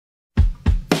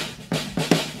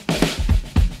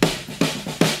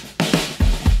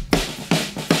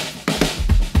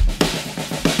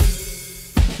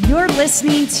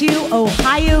listening to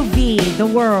Ohio v. the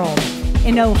World,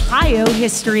 an Ohio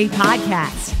history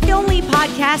podcast. The only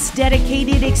podcast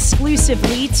dedicated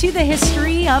exclusively to the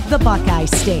history of the Buckeye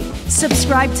State.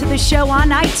 Subscribe to the show on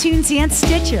iTunes and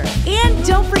Stitcher. And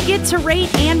don't forget to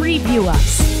rate and review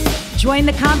us. Join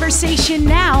the conversation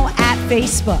now at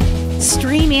Facebook.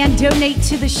 Stream and donate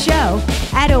to the show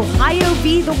at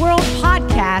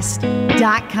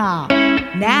OhioVTheWorldPodcast.com.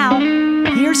 Now,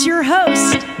 here's your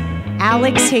host,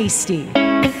 Alex Hasty.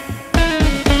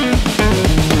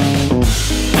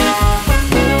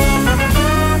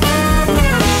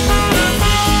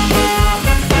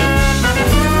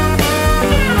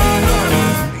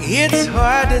 It's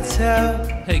hard to tell.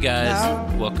 Hey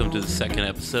guys, welcome to the second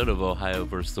episode of Ohio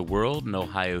vs. the World, an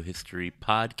Ohio history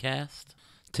podcast.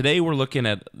 Today we're looking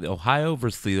at Ohio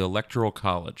versus the Electoral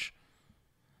College.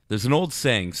 There's an old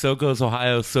saying, so goes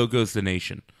Ohio, so goes the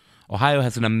nation. Ohio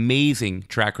has an amazing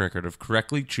track record of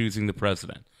correctly choosing the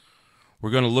president.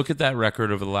 We're going to look at that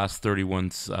record over the last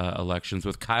 31 elections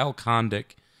with Kyle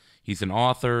Kondik. He's an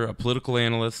author, a political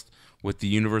analyst with the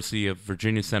University of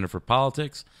Virginia Center for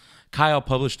Politics. Kyle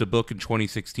published a book in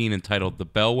 2016 entitled The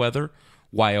Bellwether,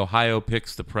 Why Ohio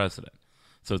Picks the President.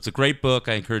 So it's a great book.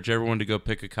 I encourage everyone to go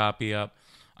pick a copy up.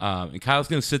 And Kyle's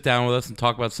going to sit down with us and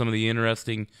talk about some of the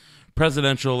interesting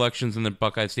presidential elections in the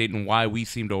Buckeye State and why we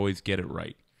seem to always get it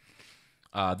right.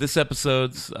 This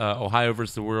episode's Ohio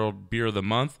vs. the World Beer of the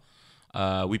Month.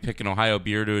 We pick an Ohio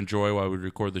beer to enjoy while we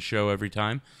record the show every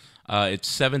time.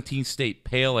 It's 17th State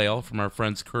Pale Ale from our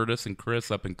friends Curtis and Chris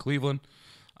up in Cleveland.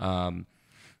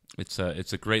 It's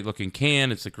a great-looking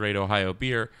can. It's a great Ohio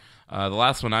beer. The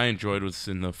last one I enjoyed was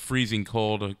in the freezing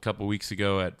cold a couple weeks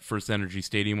ago at First Energy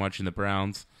Stadium watching the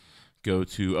Browns go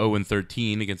to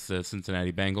 0-13 against the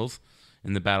Cincinnati Bengals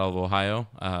in the Battle of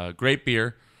Ohio. Great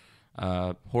beer.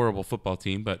 Horrible football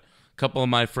team, but a couple of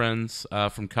my friends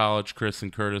from college, Chris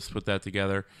and Curtis, put that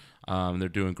together. They're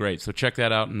doing great. So check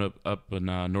that out up in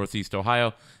Northeast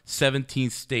Ohio.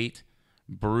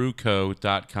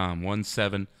 17statebrewco.com.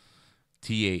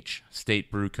 17th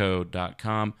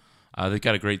statebrewco.com. They've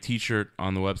got a great t-shirt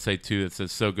on the website too that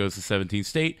says, so goes the 17th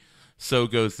state, so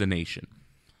goes the nation.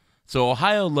 So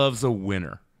Ohio loves a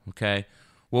winner, okay?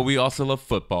 Well, we also love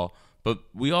football, but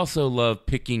we also love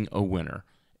picking a winner.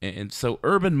 And so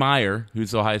Urban Meyer,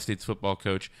 who's Ohio State's football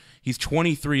coach, he's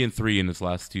 23-3 in his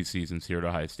last two seasons here at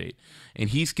Ohio State. And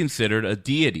he's considered a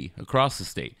deity across the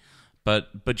state.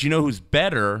 But you know who's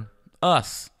better?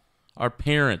 Us. Our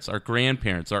parents, our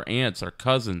grandparents, our aunts, our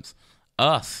cousins,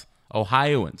 us,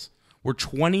 Ohioans. We're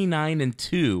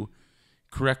 29-2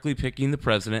 correctly picking the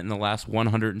president in the last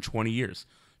 120 years.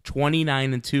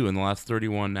 29-2 in the last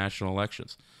 31 national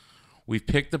elections. We've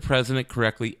picked the president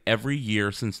correctly every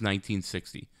year since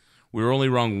 1960. We were only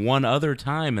wrong one other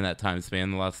time in that time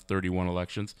span, the last 31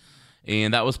 elections,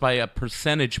 and that was by a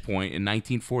percentage point in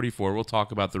 1944. We'll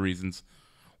talk about the reasons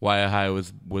why Ohio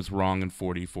was wrong in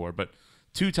 44, but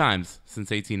two times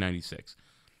since 1896.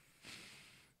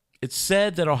 It's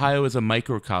said that Ohio is a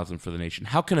microcosm for the nation.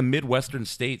 How can a Midwestern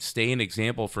state stay an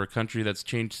example for a country that's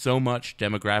changed so much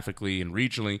demographically and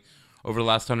regionally over the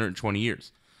last 120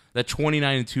 years? That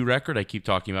 29-2 record I keep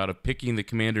talking about of picking the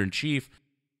commander-in-chief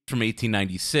from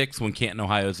 1896 when Canton,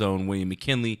 Ohio's own William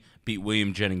McKinley beat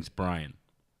William Jennings Bryan.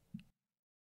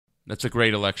 That's a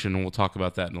great election, and we'll talk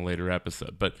about that in a later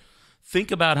episode. But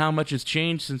think about how much has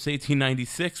changed since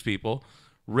 1896, people.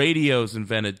 Radio's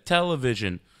invented,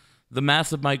 television, the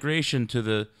massive migration to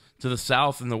the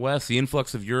South and the West, the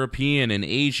influx of European and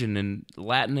Asian and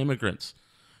Latin immigrants,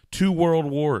 2 world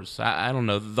wars. I don't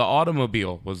know. The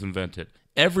automobile was invented.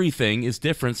 Everything is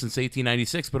different since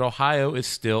 1896, but Ohio is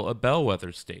still a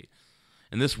bellwether state.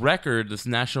 And this record, this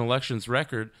national elections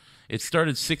record, it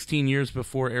started 16 years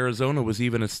before Arizona was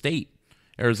even a state.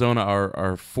 Arizona,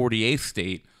 our 48th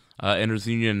state, enters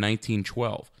the Union in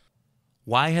 1912.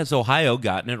 Why has Ohio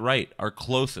gotten it right? Our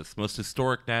closest, most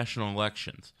historic national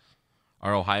elections.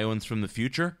 Are Ohioans from the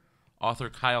future? Author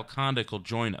Kyle Kondik will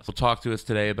join us. He'll talk to us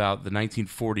today about the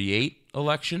 1948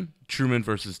 election, Truman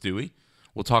versus Dewey.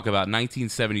 We'll talk about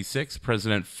 1976,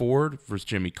 President Ford versus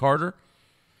Jimmy Carter,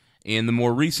 and the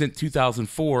more recent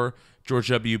 2004, George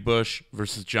W. Bush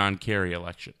versus John Kerry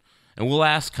election. And we'll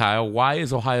ask Kyle, why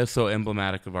is Ohio so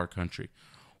emblematic of our country?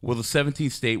 Will the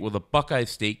 17th state, will the Buckeye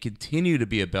State continue to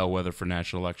be a bellwether for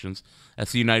national elections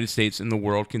as the United States and the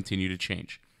world continue to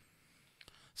change?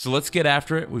 So let's get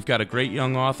after it. We've got a great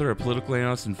young author, a political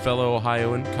analyst, and fellow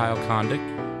Ohioan, Kyle Kondik.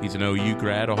 He's an OU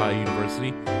grad, Ohio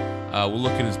University. We'll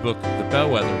look at his book, The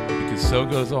Bellwether, because so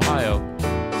goes Ohio,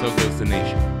 so goes the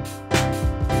nation.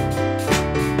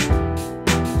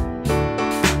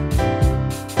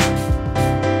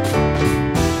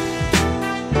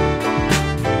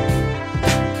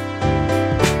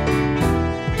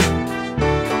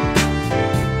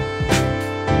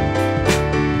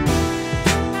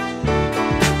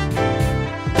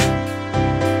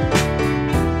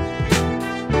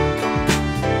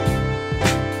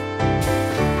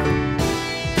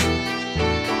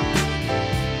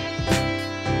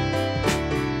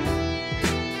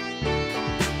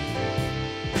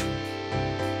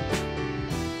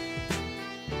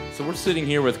 we're sitting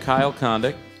here with Kyle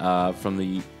Kondik from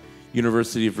the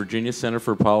University of Virginia Center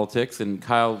for Politics, and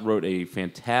Kyle wrote a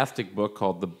fantastic book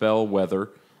called The Bellwether,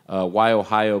 Why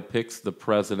Ohio Picks the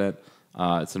President.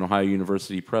 It's an Ohio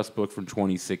University Press book from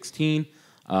 2016.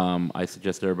 I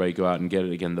suggest everybody go out and get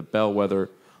it. Again, The Bellwether,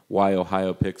 Why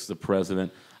Ohio Picks the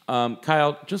President.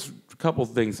 Kyle, just a couple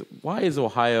things. Why is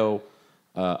Ohio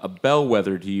a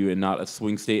bellwether to you and not a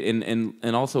swing state?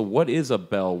 And also, what is a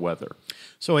bellwether?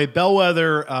 So a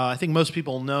bellwether, I think most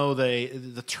people know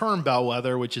the term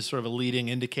bellwether, which is sort of a leading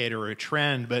indicator or a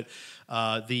trend, but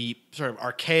the sort of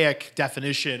archaic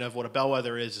definition of what a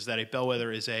bellwether is that a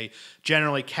bellwether is a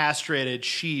generally castrated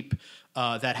sheep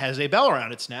that has a bell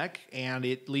around its neck, and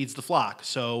it leads the flock.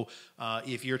 So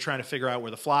if you're trying to figure out where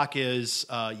the flock is,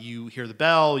 you hear the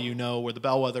bell, you know where the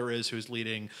bellwether is, who's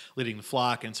leading the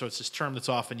flock. And so it's this term that's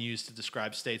often used to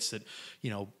describe states that,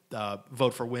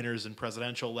 vote for winners in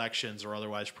presidential elections or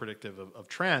otherwise predictive of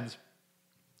trends.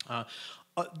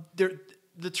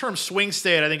 The term swing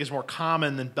state, I think, is more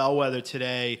common than bellwether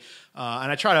today, and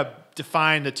I try to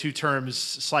define the two terms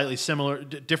slightly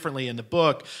differently in the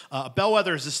book. A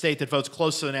bellwether is a state that votes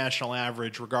close to the national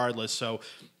average regardless. So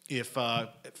if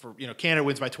candidate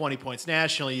wins by 20 points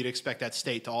nationally, you'd expect that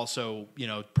state to also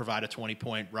provide a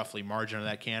 20-point roughly margin of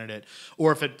that candidate.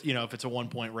 Or if it's a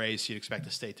 1-point race, you'd expect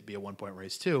the state to be a 1-point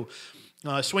race too.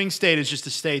 A swing state is just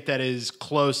a state that is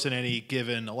close in any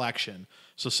given election.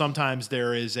 So sometimes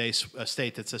there is a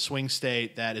state that's a swing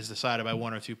state that is decided by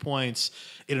 1 or 2 points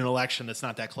in an election that's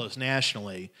not that close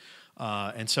nationally.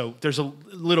 And so there's a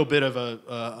little bit of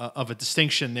a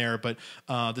distinction there, but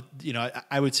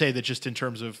I would say that just in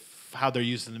terms of how they're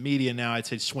used in the media now, I'd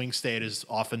say swing state is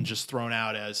often just thrown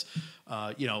out as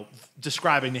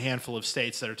describing the handful of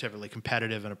states that are typically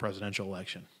competitive in a presidential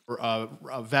election.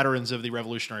 Veterans of the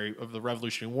Revolutionary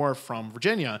War from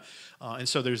Virginia, and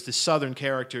so there's this southern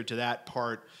character to that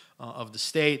part of the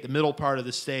state. The middle part of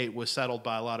the state was settled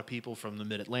by a lot of people from the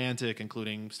mid-Atlantic,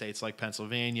 including states like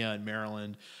Pennsylvania and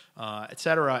Maryland, et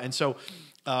cetera. And so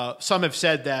some have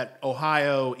said that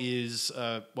Ohio is,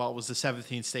 it was the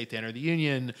 17th state to enter the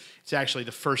Union. It's actually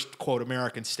the first, quote,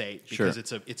 American state because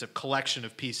it's a collection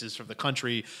of pieces from the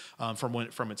country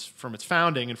from its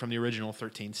founding and from the original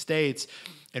 13 states.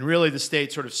 And really the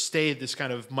state sort of stayed this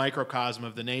kind of microcosm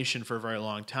of the nation for a very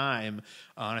long time.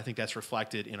 And I think that's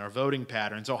reflected in our voting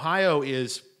patterns. Ohio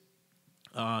is...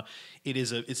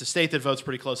 it's a state that votes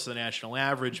pretty close to the national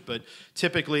average, but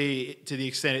typically, to the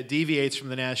extent it deviates from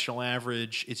the national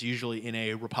average, it's usually in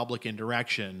a Republican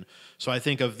direction. So I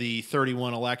think of the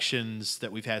 31 elections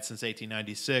that we've had since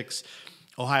 1896,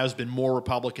 Ohio's been more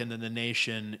Republican than the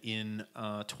nation in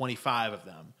 25 of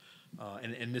them.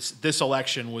 And this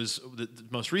election was the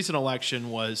most recent election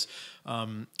was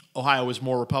Ohio was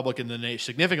more Republican than the nation,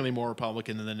 significantly more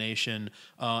Republican than the nation,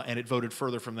 and it voted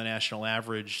further from the national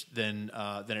average than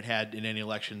it had in any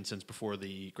election since before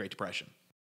the Great Depression.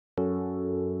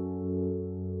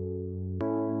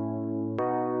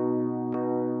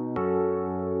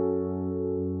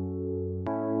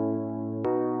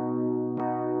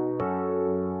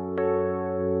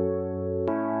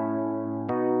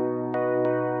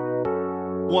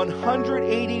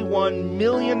 181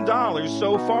 million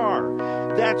so far.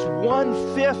 That's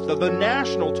 1/5 of the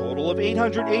national total of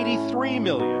 883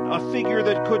 million, a figure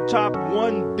that could top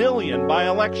 1 billion by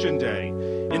Election Day.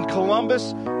 In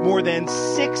Columbus, more than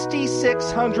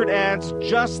 6,600 ads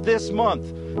just this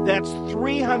month. That's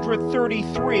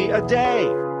 333 a day.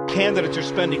 Candidates are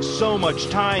spending so much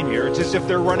time here, it's as if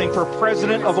they're running for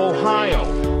president of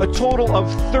Ohio. A total of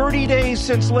 30 days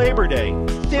since Labor Day,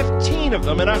 15 of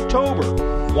them in October.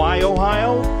 Why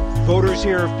Ohio? Voters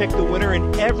here have picked the winner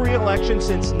in every election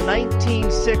since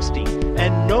 1960,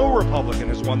 and no Republican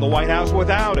has won the White House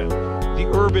without it. The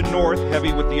urban north,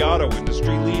 heavy with the auto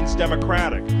industry, leans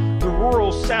Democratic. The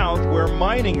rural south, where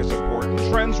mining is important,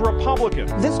 trends Republican.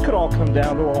 This could all come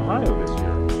down to Ohio this year.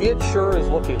 It sure is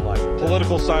looking like it.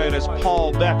 Political scientist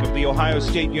Paul Beck of The Ohio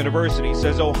State University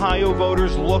says Ohio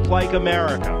voters look like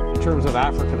America. In terms of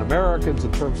African Americans,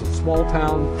 in terms of small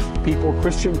town people,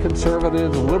 Christian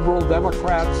conservatives, liberal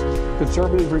Democrats,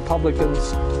 conservative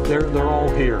Republicans, they're all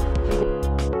here.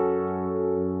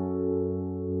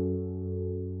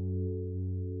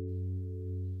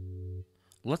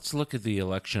 Let's look at the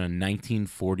election in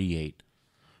 1948.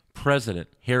 President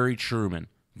Harry Truman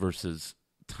versus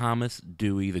Thomas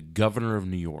Dewey, the governor of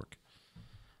New York.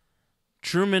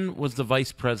 Truman was the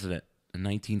vice president in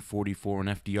 1944 when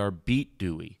FDR beat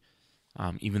Dewey,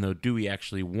 even though Dewey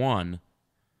actually won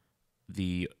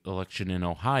the election in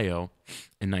Ohio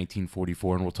in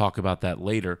 1944, and we'll talk about that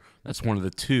later. That's one of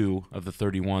the 2 of the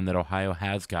 31 that Ohio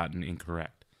has gotten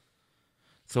incorrect.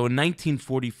 So in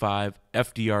 1945,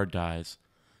 FDR dies.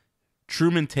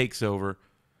 Truman takes over.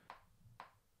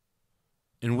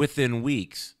 And within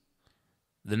weeks,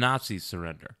 the Nazis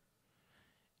surrender.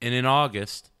 And in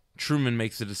August, Truman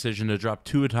makes a decision to drop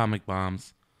 2 atomic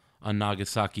bombs on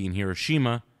Nagasaki and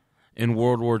Hiroshima, and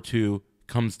World War II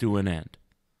comes to an end.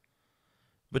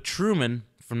 But Truman,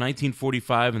 from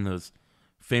 1945 and those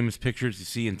famous pictures you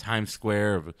see in Times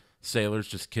Square of sailors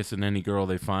just kissing any girl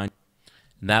they find,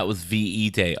 and that was VE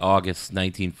Day, August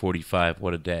 1945.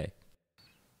 What a day.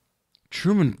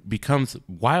 Truman becomes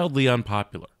wildly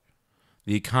unpopular.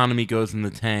 The economy goes in the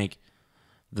tank.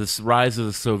 The rise of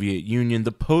the Soviet Union,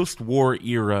 the post-war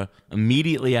era,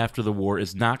 immediately after the war,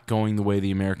 is not going the way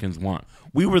the Americans want.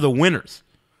 We were the winners.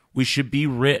 We should be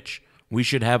rich. We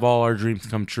should have all our dreams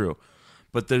come true.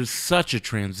 But there's such a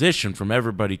transition from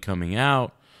everybody coming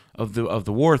out of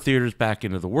the war theaters back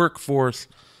into the workforce.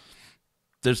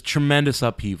 There's tremendous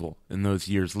upheaval in those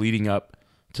years leading up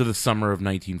to the summer of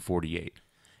 1948.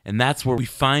 And that's where we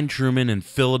find Truman in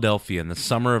Philadelphia in the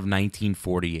summer of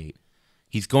 1948.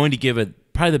 He's going to give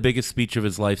probably the biggest speech of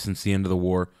his life since the end of the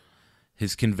war,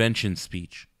 his convention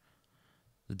speech.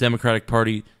 The Democratic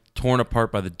Party torn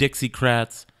apart by the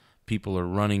Dixiecrats. People are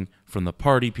running from the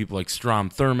party, people like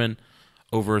Strom Thurmond,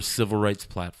 over a civil rights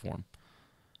platform.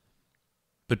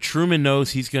 But Truman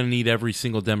knows he's going to need every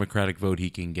single Democratic vote he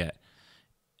can get.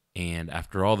 And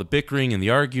after all the bickering and the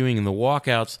arguing and the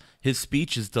walkouts, his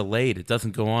speech is delayed. It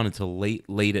doesn't go on until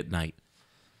late at night.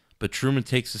 But Truman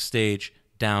takes the stage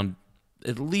down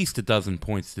at least a dozen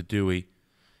points to Dewey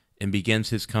and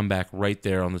begins his comeback right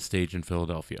there on the stage in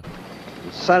Philadelphia.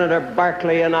 Senator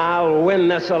Barkley and I'll win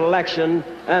this election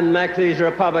and make these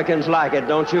Republicans like it.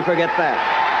 Don't you forget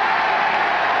that.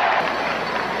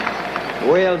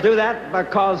 We'll do that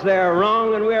because they're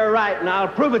wrong and we're right, and I'll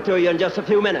prove it to you in just a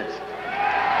few minutes.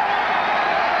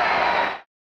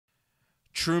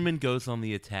 Truman goes on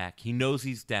the attack. He knows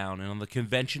he's down, and on the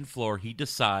convention floor, he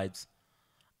decides,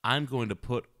 I'm going to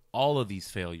put all of these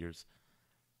failures,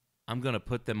 I'm going to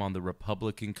put them on the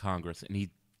Republican Congress. And he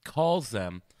calls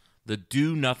them the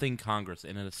Do-Nothing Congress.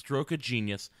 And in a stroke of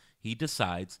genius, he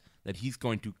decides that he's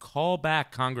going to call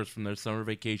back Congress from their summer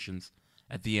vacations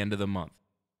at the end of the month.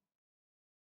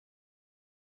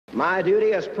 My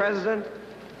duty as president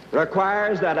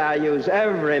requires that I use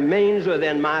every means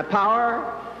within my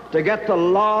power to get the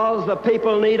laws the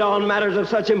people need on matters of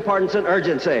such importance and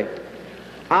urgency.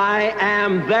 I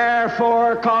am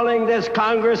therefore calling this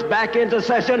Congress back into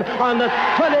session on the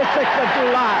 26th of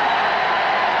July.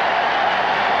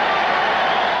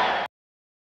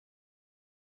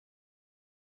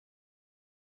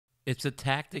 It's a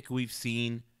tactic we've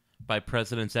seen by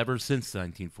presidents ever since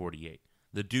 1948.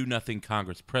 The Do-Nothing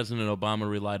Congress. President Obama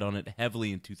relied on it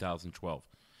heavily in 2012,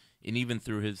 and even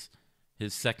through his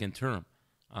second term.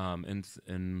 And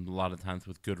a lot of times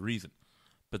with good reason.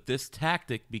 But this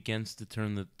tactic begins to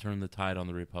turn the tide on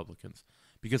the Republicans.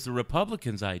 Because the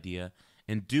Republicans' idea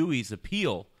and Dewey's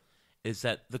appeal is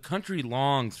that the country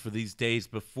longs for these days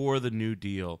before the New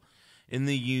Deal and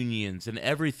the unions and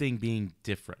everything being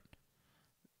different.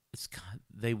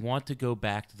 They want to go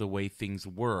back to the way things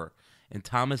were. And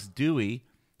Thomas Dewey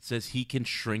says he can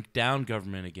shrink down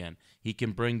government again. He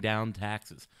can bring down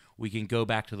taxes. We can go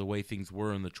back to the way things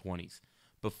were in the 20s.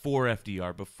 Before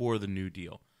FDR, before the New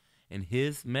Deal. And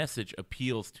his message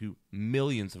appeals to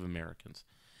millions of Americans.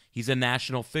 He's a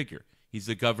national figure. He's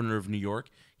the governor of New York.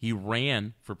 He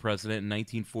ran for president in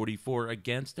 1944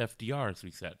 against FDR, as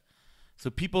we said. So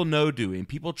people know Dewey, and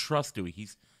people trust Dewey.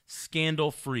 He's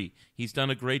scandal-free. He's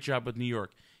done a great job with New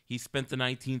York. He spent the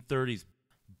 1930s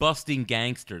busting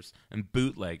gangsters and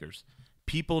bootleggers.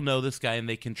 People know this guy, and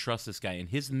they can trust this guy. And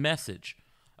his message,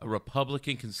 a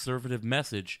Republican conservative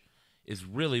message, is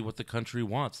really what the country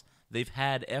wants. They've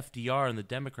had FDR and the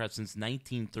Democrats since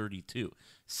 1932,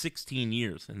 16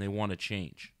 years, and they want to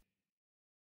change.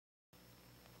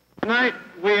 Tonight,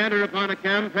 we enter upon a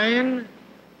campaign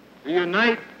to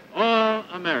unite all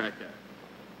America.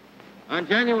 On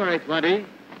January 20,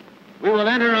 we will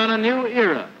enter on a new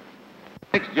era.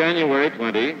 Next January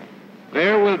 20,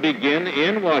 there will begin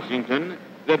in Washington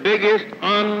the biggest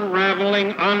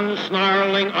unraveling,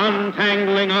 unsnarling,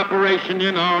 untangling operation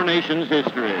in our nation's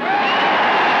history.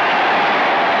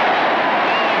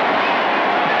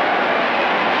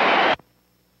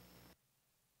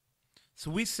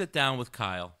 So we sit down with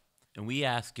Kyle, and we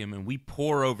ask him, and we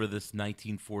pore over this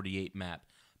 1948 map,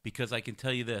 because I can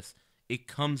tell you this, it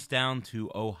comes down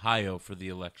to Ohio for the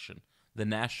election. The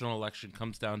national election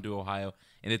comes down to Ohio,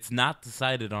 and it's not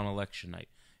decided on election night.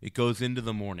 It goes into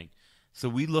the morning. So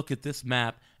we look at this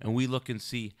map, and we look and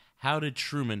see, how did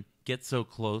Truman get so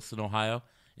close in Ohio?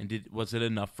 and was it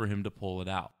enough for him to pull it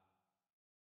out?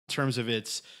 In terms of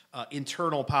its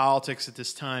internal politics at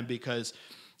this time, because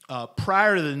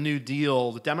prior to the New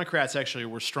Deal, the Democrats actually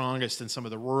were strongest in some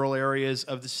of the rural areas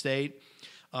of the state.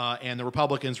 And the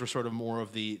Republicans were sort of more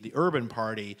of the urban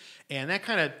party. And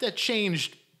that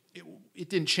changed. It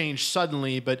didn't change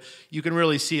suddenly, but you can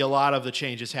really see a lot of the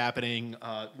changes happening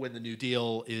when the New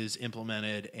Deal is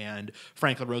implemented and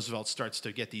Franklin Roosevelt starts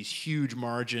to get these huge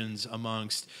margins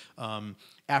amongst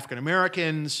African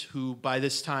Americans, who by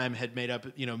this time had made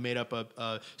up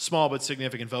a small but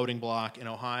significant voting bloc in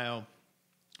Ohio,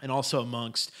 and also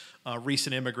amongst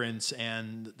recent immigrants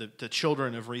and the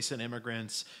children of recent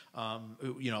immigrants, a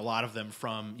lot of them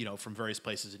from various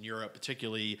places in Europe,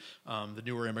 particularly the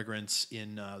newer immigrants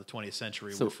in the 20th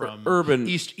century were from urban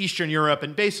Eastern Europe,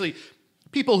 and basically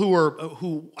people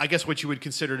who I guess what you would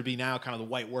consider to be now kind of the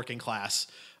white working class.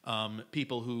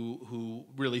 People who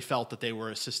really felt that they were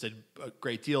assisted a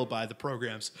great deal by the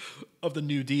programs of the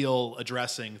New Deal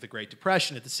addressing the Great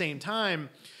Depression. At the same time,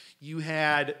 you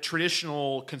had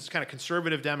traditional kind of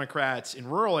conservative Democrats in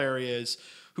rural areas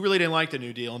who really didn't like the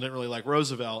New Deal and didn't really like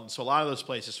Roosevelt, and so a lot of those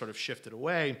places sort of shifted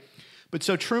away. But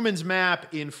so Truman's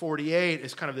map in 48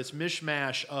 is kind of this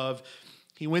mishmash of,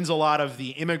 he wins a lot of the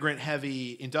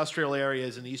immigrant-heavy industrial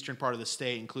areas in the eastern part of the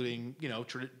state, including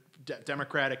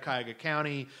Democratic Cuyahoga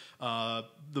County, some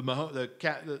of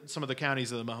the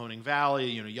counties of the Mahoning Valley,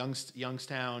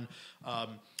 Youngstown.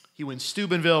 He wins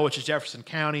Steubenville, which is Jefferson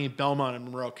County, Belmont and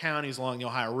Monroe counties along the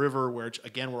Ohio River, which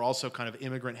again were also kind of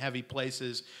immigrant-heavy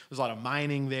places. There's a lot of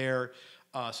mining there.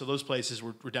 So those places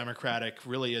were Democratic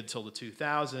really until the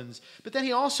 2000s. But then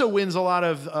he also wins a lot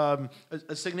of a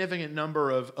significant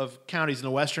number of counties in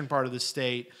the western part of the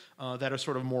state that are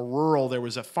sort of more rural. There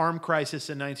was a farm crisis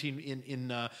in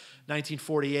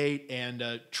 1948,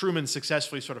 and Truman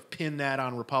successfully sort of pinned that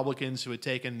on Republicans who had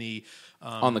taken the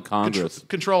on the Congress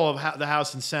control of the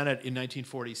House and Senate in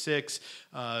 1946.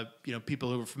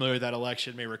 People who are familiar with that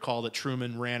election may recall that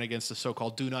Truman ran against the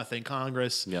so-called Do Nothing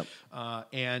Congress. Yep.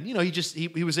 And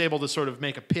he was able to sort of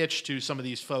make a pitch to some of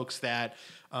these folks that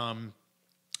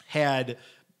had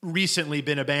recently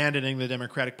been abandoning the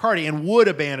Democratic Party and would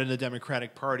abandon the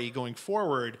Democratic Party going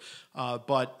forward. But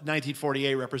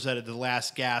 1948 represented the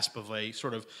last gasp of a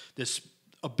sort of this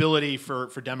ability for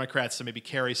Democrats to maybe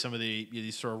carry some of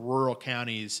these sort of rural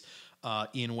counties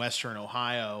in western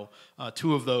Ohio.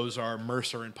 Two of those are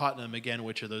Mercer and Putnam, again,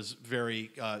 which are those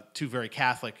two very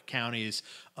Catholic counties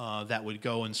that would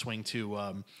go and swing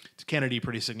to Kennedy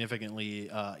pretty significantly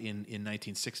in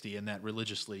 1960 in that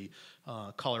religiously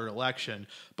colored election.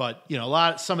 But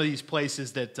some of these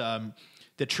places that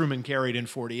Truman carried in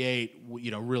 48,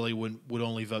 really would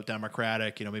only vote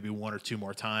Democratic, maybe one or two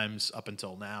more times up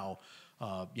until now.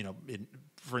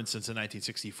 For instance, in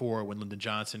 1964, when Lyndon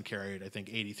Johnson carried, I think,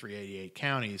 83, 88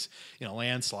 counties in a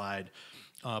landslide.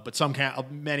 But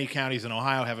many counties in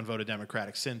Ohio haven't voted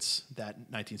Democratic since that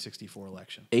 1964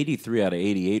 election. 83 out of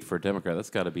 88 for a Democrat. That's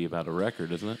got to be about a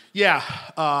record, isn't it? Yeah,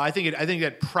 I think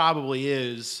that probably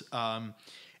is.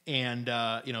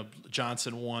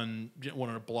 Johnson won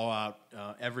in a blowout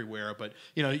everywhere, but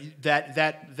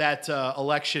that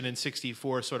election in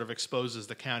 '64 sort of exposes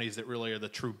the counties that really are the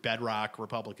true bedrock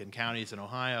Republican counties in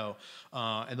Ohio,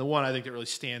 and the one I think that really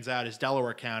stands out is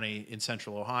Delaware County in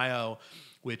central Ohio,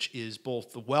 which is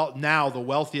both now the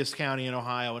wealthiest county in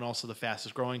Ohio and also the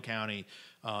fastest growing county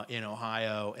in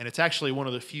Ohio. And it's actually one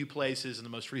of the few places in the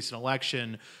most recent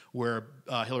election where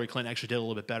Hillary Clinton actually did a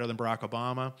little bit better than Barack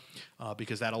Obama,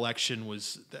 because that election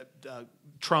was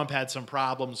Trump had some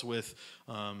problems with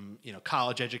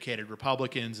college-educated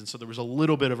Republicans, and so there was a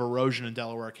little bit of erosion in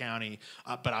Delaware County,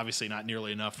 but obviously not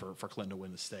nearly enough for Clinton to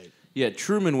win the state. Yeah,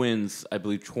 Truman wins, I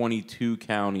believe, 22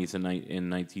 counties in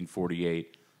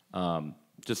 1948.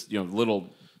 Little.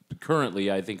 Currently,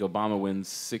 I think Obama wins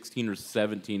 16 or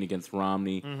 17 against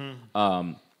Romney.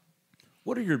 Mm-hmm.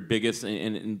 What are your biggest,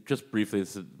 and just briefly,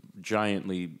 it's a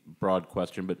giantly broad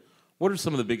question, but what are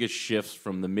some of the biggest shifts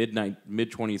from the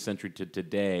mid-20th century to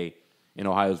today in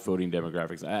Ohio's voting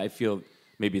demographics? I feel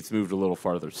maybe it's moved a little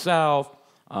farther south.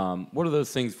 What are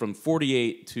those things from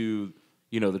 48 to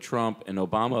the Trump and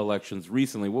Obama elections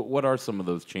recently? What are some of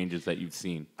those changes that you've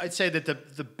seen? I'd say that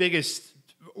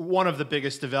one of the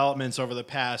biggest developments over the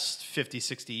past 50,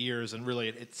 60 years, and really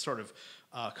it's sort of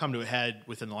come to a head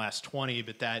within the last 20,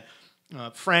 but that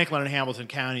Franklin and Hamilton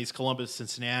counties, Columbus,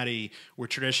 Cincinnati, were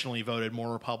traditionally voted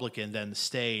more Republican than the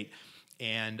state.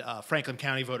 And Franklin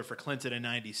County voted for Clinton in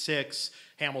 '96.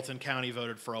 Hamilton County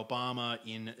voted for Obama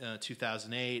in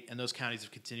 2008. And those counties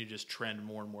have continued to just trend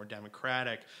more and more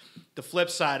Democratic. The flip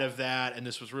side of that, and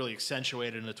this was really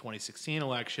accentuated in the 2016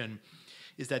 election,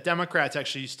 is that Democrats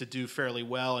actually used to do fairly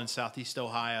well in Southeast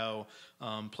Ohio,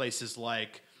 places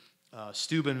like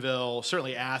Steubenville,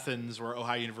 certainly Athens, where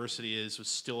Ohio University is, was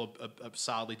still a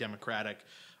solidly Democratic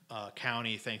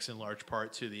county, thanks in large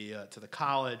part to the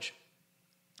college.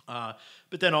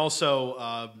 But then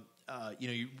also,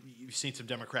 you've seen some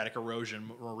Democratic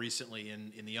erosion more recently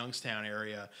in the Youngstown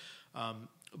area.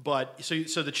 But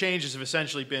so the changes have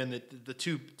essentially been that the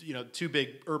two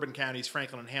big urban counties,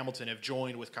 Franklin and Hamilton, have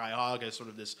joined with Cuyahoga, sort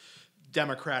of this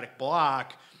Democratic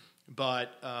bloc.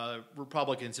 But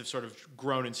Republicans have sort of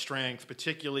grown in strength,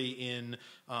 particularly in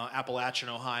Appalachian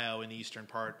Ohio, in the eastern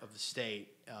part of the state.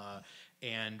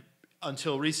 And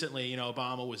until recently,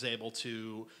 Obama was able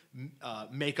to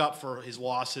make up for his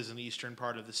losses in the eastern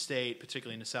part of the state,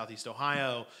 particularly in Southeast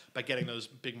Ohio, by getting those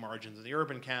big margins in the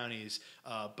urban counties.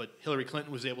 But Hillary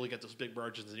Clinton was able to get those big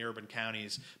margins in the urban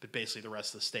counties, but basically the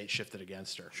rest of the state shifted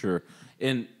against her. Sure.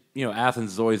 And,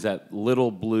 Athens is always that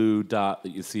little blue dot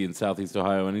that you see in Southeast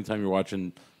Ohio. Anytime you're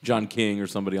watching John King or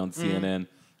somebody on CNN,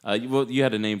 you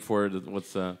had a name for it.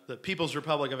 What's the People's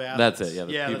Republic of Athens? That's it.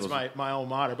 Yeah, that's my alma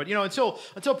mater. But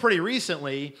until pretty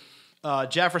recently,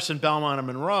 Jefferson, Belmont, and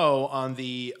Monroe on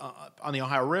the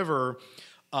Ohio River,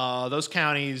 those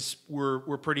counties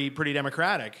were pretty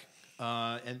Democratic,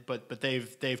 but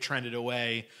they've trended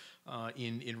away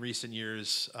in recent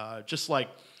years, just like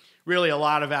really a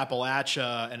lot of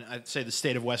Appalachia, and I'd say the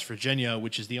state of West Virginia,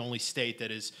 which is the only state that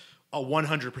is a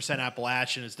 100%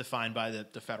 Appalachian as defined by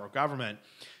the federal government.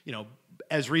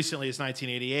 As recently as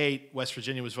 1988, West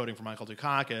Virginia was voting for Michael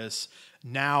Dukakis.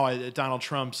 Now, Donald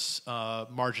Trump's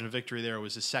margin of victory there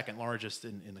was the second largest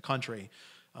in the country.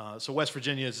 So West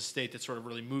Virginia is a state that sort of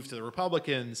really moved to the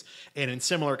Republicans, and in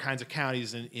similar kinds of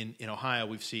counties in Ohio,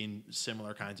 we've seen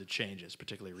similar kinds of changes,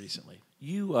 particularly recently.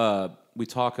 We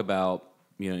talk about,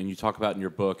 and you talk about in your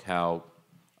book how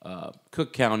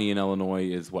Cook County in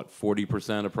Illinois is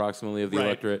 40% approximately of the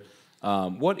electorate.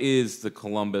 What is the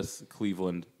Columbus,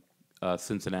 Cleveland,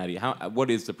 Cincinnati? What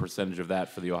is the percentage of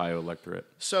that for the Ohio electorate?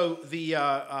 So the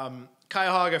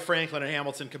Cuyahoga, Franklin, and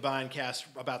Hamilton combined cast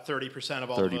about 30%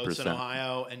 of all the votes in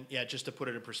Ohio. And just to put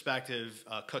it in perspective,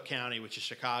 Cook County, which is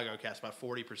Chicago, cast about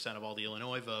 40% of all the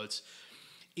Illinois votes.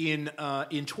 In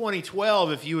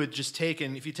 2012, if you had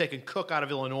taken Cook out of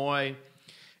Illinois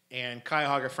and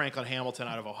Cuyahoga, Franklin, Hamilton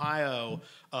out of Ohio,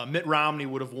 Mitt Romney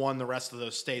would have won the rest of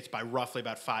those states by roughly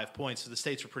about 5 points. So the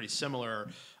states were pretty similar.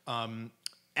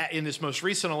 In this most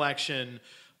recent election,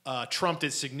 Trump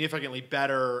did significantly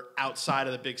better outside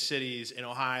of the big cities in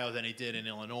Ohio than he did in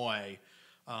Illinois.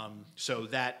 So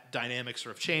that dynamic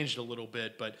sort of changed a little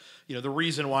bit. But the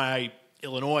reason why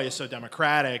Illinois is so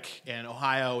Democratic and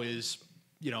Ohio is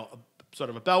sort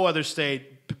of a bellwether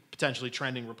state, potentially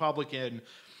trending Republican,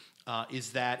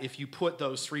 is that if you put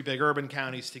those three big urban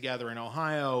counties together in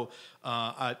Ohio,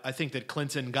 I think that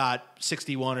Clinton got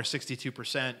 61 or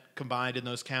 62% combined in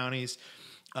those counties.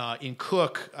 In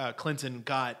Cook, Clinton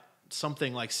got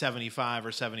something like 75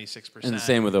 or 76%. And the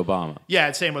same with Obama. Yeah,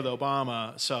 and same with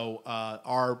Obama. So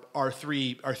our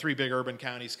three big urban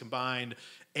counties combined,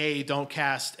 don't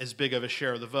cast as big of a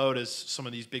share of the vote as some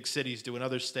of these big cities do in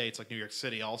other states, like New York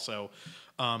City also.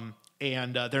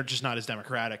 And they're just not as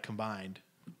Democratic combined.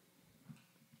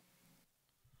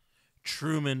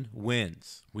 Truman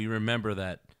wins. We remember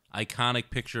that iconic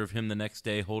picture of him the next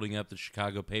day holding up the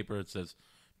Chicago paper. It says,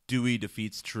 Dewey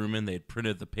defeats Truman. They had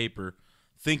printed the paper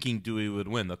thinking Dewey would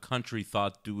win. The country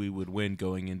thought Dewey would win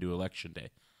going into Election Day.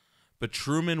 But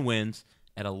Truman wins.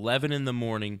 At 11 in the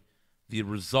morning, the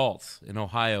results in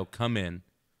Ohio come in,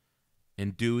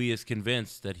 and Dewey is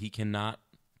convinced that he cannot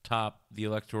top the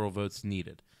electoral votes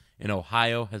needed. And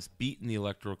Ohio has beaten the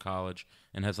Electoral College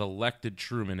and has elected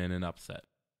Truman in an upset.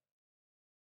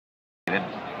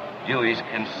 Dewey's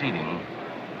conceding,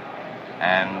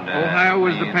 and Ohio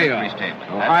was the payoff.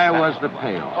 Ohio was the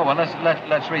payoff. Oh well,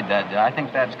 let's read that. I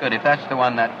think that's good. If that's the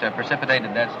one that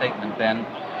precipitated that statement, then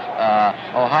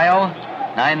Ohio,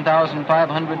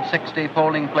 9,560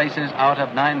 polling places out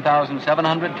of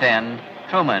 9,710.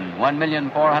 Truman,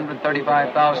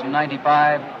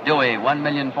 1,435,095. Dewey,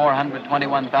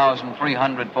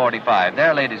 1,421,345.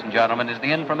 There, ladies and gentlemen, is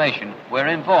the information we're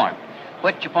informed,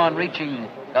 which upon reaching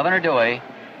Governor Dewey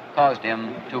caused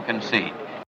him to concede.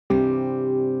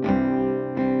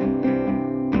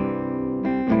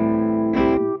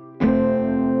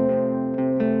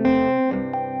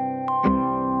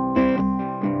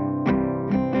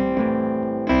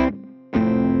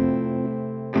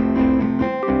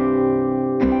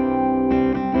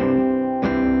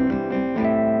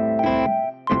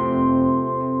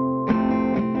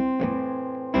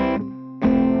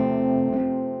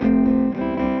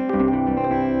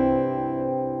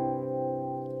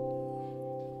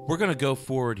 going to go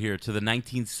forward here to the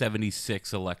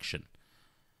 1976 election.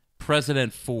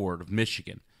 President Ford of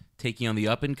Michigan taking on the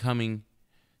up-and-coming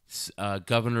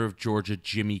governor of Georgia,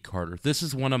 Jimmy Carter. This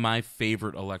is one of my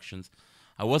favorite elections.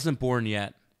 I wasn't born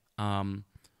yet,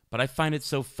 but I find it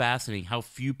so fascinating how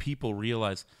few people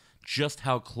realize just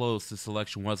how close this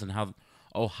election was and how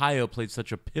Ohio played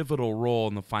such a pivotal role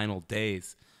in the final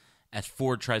days as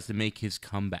Ford tries to make his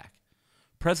comeback.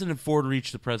 President Ford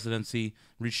reached the presidency,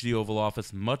 reached the Oval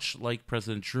Office, much like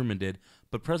President Truman did,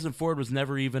 but President Ford was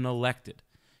never even elected.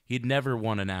 He had never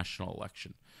won a national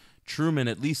election. Truman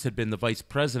at least had been the vice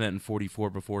president in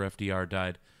 44 before FDR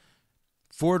died.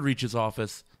 Ford reaches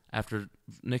office after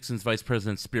Nixon's vice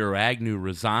president Spiro Agnew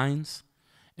resigns,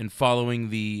 and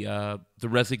following the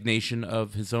resignation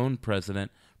of his own president,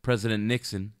 President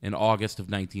Nixon, in August of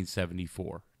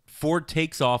 1974. Ford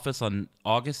takes office on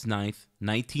August 9th,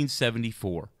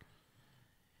 1974,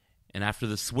 and after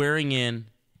the swearing in,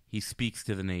 he speaks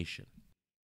to the nation.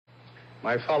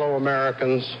 My fellow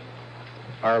Americans,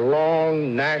 our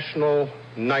long national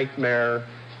nightmare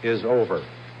is over.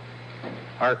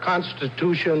 Our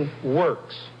Constitution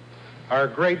works. Our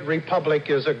great republic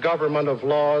is a government of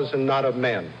laws and not of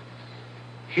men.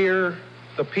 Here,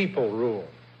 the people rule.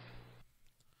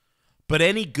 But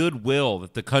any goodwill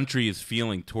that the country is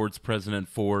feeling towards President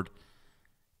Ford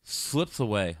slips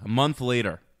away a month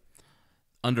later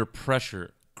under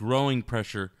pressure, growing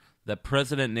pressure, that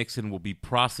President Nixon will be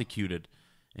prosecuted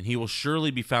and he will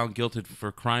surely be found guilty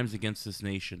for crimes against this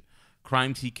nation,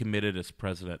 crimes he committed as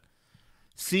president.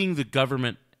 Seeing the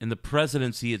government and the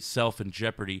presidency itself in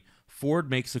jeopardy, Ford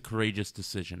makes a courageous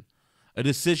decision, a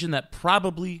decision that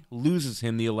probably loses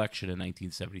him the election in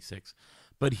 1976.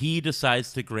 But he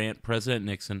decides to grant President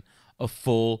Nixon a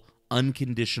full,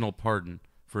 unconditional pardon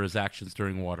for his actions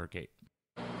during Watergate.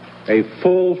 A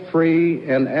full, free,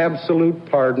 and absolute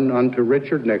pardon unto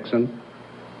Richard Nixon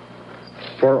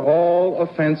for all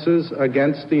offenses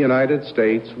against the United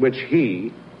States which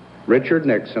he, Richard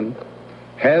Nixon,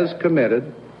 has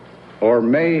committed or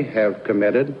may have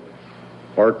committed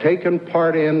or taken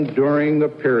part in during the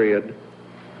period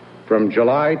from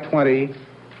July 20,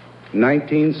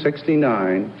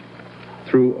 1969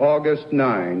 through August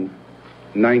 9,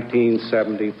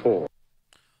 1974.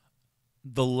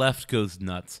 The left goes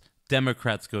nuts.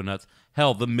 Democrats go nuts.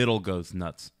 Hell, the middle goes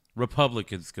nuts.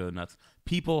 Republicans go nuts.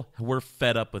 People were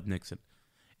fed up with Nixon.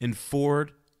 And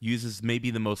Ford uses maybe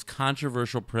the most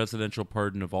controversial presidential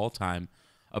pardon of all time,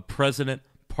 a president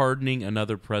pardoning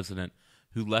another president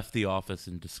who left the office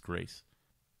in disgrace.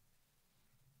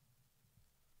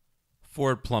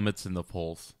 Ford plummets in the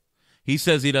polls. He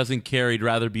says he doesn't care. He'd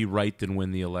rather be right than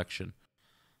win the election.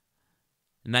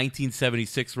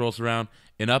 1976 rolls around.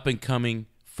 An up-and-coming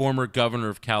former governor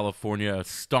of California, a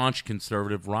staunch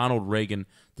conservative, Ronald Reagan,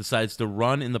 decides to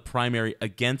run in the primary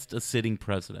against a sitting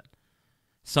president,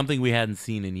 something we hadn't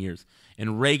seen in years.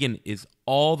 And Reagan is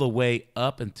all the way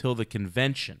up until the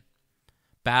convention,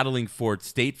 battling Ford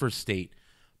state for state,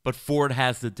 but Ford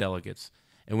has the delegates.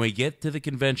 And when we get to the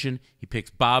convention, he picks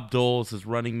Bob Dole as his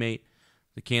running mate,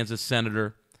 the Kansas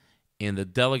senator, and the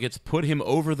delegates put him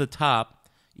over the top,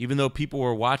 even though people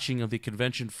were watching on the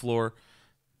convention floor,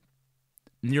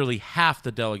 nearly half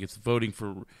the delegates voting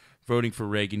for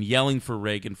Reagan, yelling for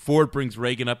Reagan. Ford brings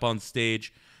Reagan up on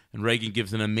stage, and Reagan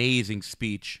gives an amazing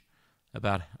speech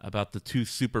about the two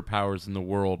superpowers in the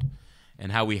world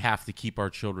and how we have to keep our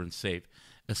children safe.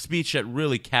 A speech that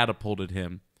really catapulted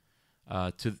him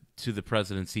to the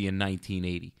presidency in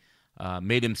 1980.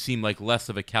 Made him seem like less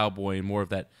of a cowboy and more of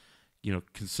that,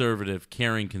 conservative,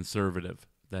 caring conservative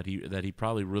that he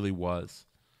probably really was.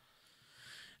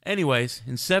 Anyways,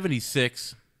 in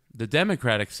 76, the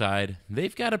Democratic side,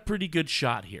 they've got a pretty good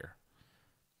shot here.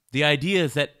 The idea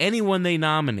is that anyone they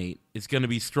nominate is going to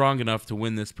be strong enough to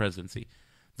win this presidency.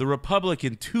 The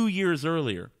Republican 2 years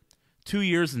earlier, 2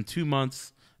 years and 2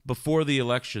 months before the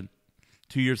election,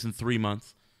 2 years and 3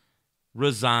 months,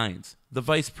 resigns. The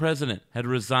vice president had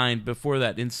resigned before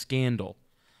that in scandal.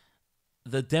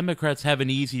 The Democrats have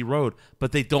an easy road,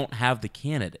 but they don't have the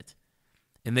candidate.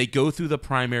 And they go through the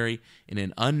primary in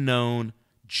an unknown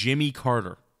Jimmy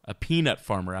Carter, a peanut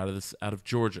farmer out of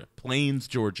Georgia, Plains,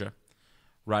 Georgia,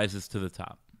 rises to the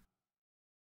top.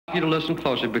 I want you to listen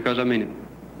closely because I mean it.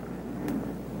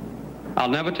 I'll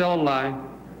never tell a lie.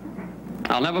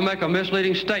 I'll never make a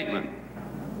misleading statement.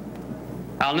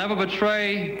 I'll never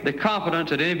betray the confidence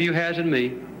that any of you has in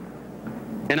me,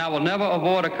 and I will never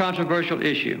avoid a controversial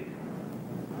issue.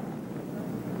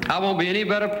 I won't be any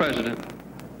better president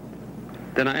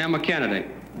than I am a candidate.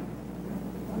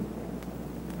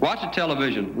 Watch the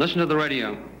television, listen to the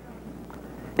radio.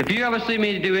 If you ever see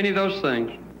me do any of those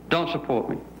things, don't support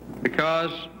me.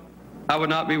 because I would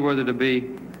not be worthy to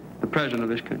be the president of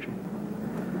this country.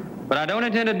 But I don't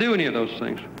intend to do any of those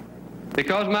things,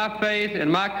 because my faith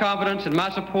and my confidence and my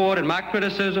support and my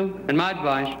criticism and my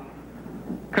advice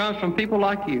comes from people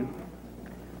like you,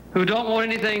 who don't want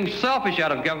anything selfish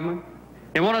out of government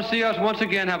and want to see us once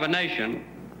again have a nation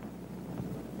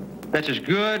that's as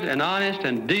good and honest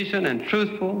and decent and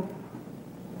truthful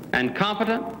and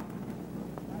competent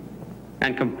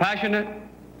and compassionate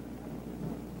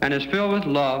and is filled with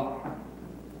love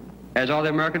as are the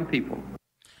American people.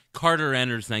 Carter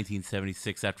enters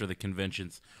 1976 after the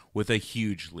conventions with a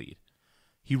huge lead.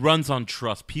 He runs on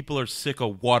trust. People are sick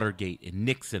of Watergate and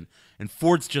Nixon, and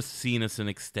Ford's just seen as an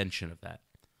extension of that.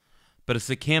 But as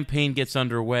the campaign gets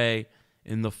underway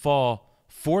in the fall,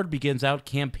 Ford begins out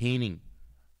campaigning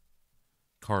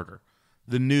Carter.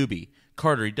 The newbie.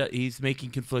 Carter, he's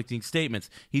making conflicting statements.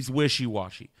 He's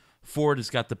wishy-washy. Ford has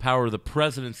got the power of the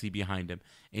presidency behind him,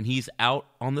 and he's out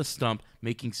on the stump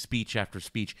making speech after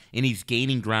speech, and he's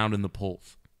gaining ground in the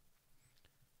polls.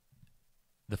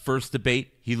 The first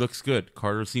debate, he looks good.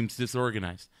 Carter seems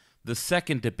disorganized. The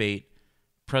second debate,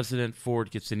 President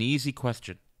Ford gets an easy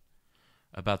question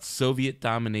about Soviet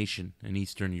domination in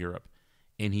Eastern Europe,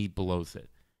 and he blows it.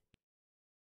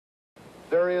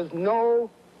 There is no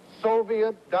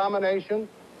Soviet domination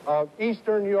of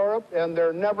Eastern Europe, and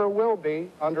there never will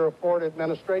be under a Ford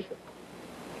administration.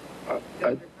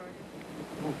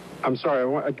 I'm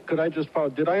sorry, could I just follow?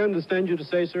 Did I understand you to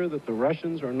say, sir, that the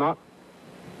Russians are not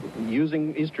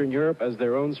using Eastern Europe as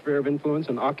their own sphere of influence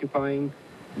and occupying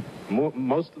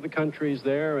most of the countries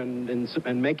there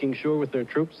and making sure with their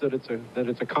troops that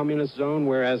it's a communist zone,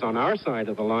 whereas on our side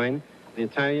of the line, the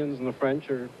Italians and the French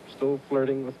are still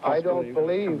flirting with possibility? I don't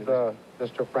believe,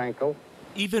 Mr. Franco.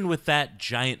 Even with that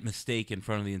giant mistake in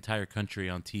front of the entire country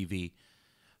on TV,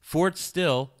 Ford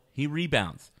he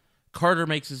rebounds. Carter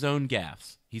makes his own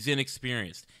gaffes. He's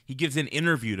inexperienced. He gives an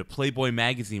interview to Playboy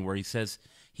magazine where he says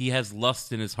he has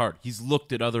lust in his heart. He's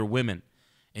looked at other women,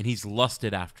 and he's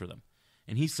lusted after them.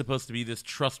 And he's supposed to be this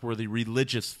trustworthy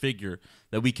religious figure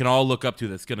that we can all look up to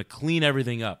that's going to clean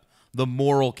everything up, the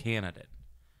moral candidate.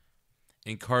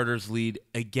 And Carter's lead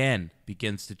again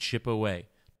begins to chip away.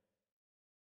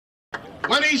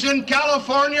 When he's in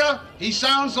California, he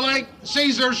sounds like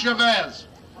Cesar Chavez.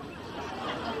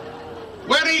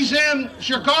 When he's in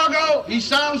Chicago, he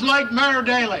sounds like Mayor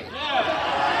Daley.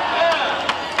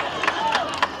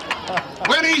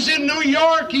 When he's in New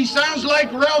York, he sounds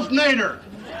like Ralph Nader.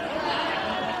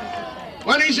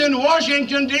 When he's in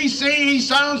Washington, D.C., he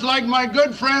sounds like my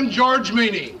good friend George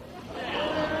Meany.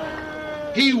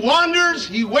 He wanders,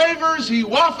 he wavers, he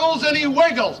waffles, and he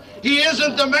wiggles. He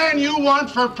isn't the man you want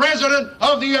for President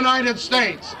of the United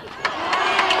States.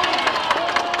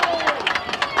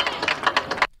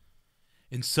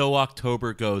 And so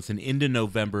October goes, and into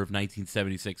November of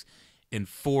 1976, and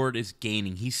Ford is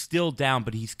gaining. He's still down,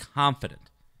 but he's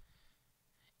confident.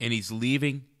 And he's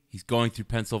leaving. He's going through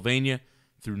Pennsylvania,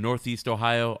 through Northeast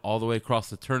Ohio, all the way across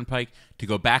the Turnpike to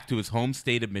go back to his home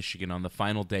state of Michigan on the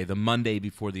final day, the Monday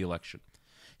before the election.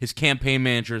 His campaign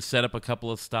manager has set up a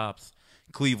couple of stops,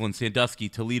 Cleveland, Sandusky,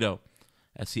 Toledo,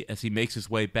 as he makes his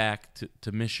way back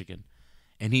to Michigan.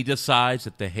 And he decides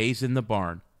that the hay's in the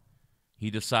barn.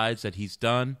 He decides that he's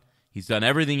done. He's done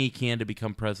everything he can to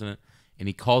become president, and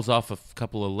he calls off a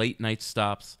couple of late-night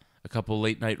stops, a couple of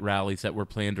late-night rallies that were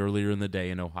planned earlier in the day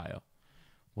in Ohio.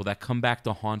 Will that come back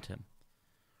to haunt him?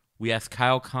 We asked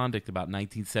Kyle Condict about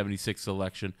 1976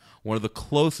 election, one of the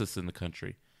closest in the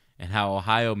country, and how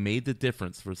Ohio made the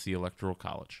difference for the Electoral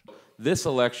College. This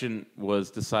election was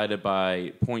decided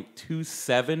by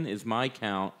 .27 is my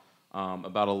count,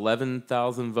 about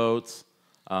 11,000 votes,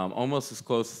 almost as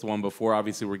close as the one before.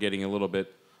 Obviously, we're getting a little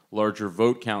bit larger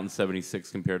vote count in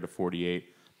 76 compared to 48,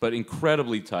 but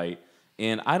incredibly tight.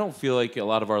 And I don't feel like a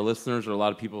lot of our listeners or a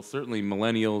lot of people, certainly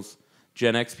millennials,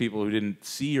 Gen X people who didn't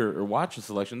see or watch this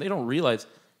election, they don't realize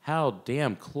how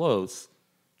damn close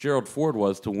Gerald Ford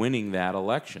was to winning that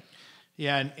election.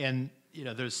 Yeah, and you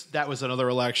know, that was another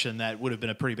election that would have been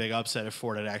a pretty big upset if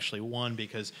Ford had actually won,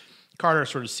 because Carter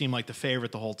sort of seemed like the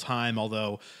favorite the whole time,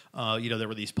 although there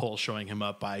were these polls showing him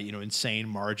up by insane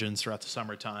margins throughout the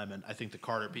summertime, and I think the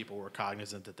Carter people were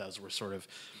cognizant that that was sort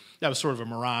of a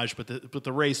mirage. But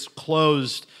the race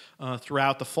closed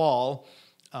throughout the fall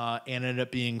and ended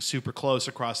up being super close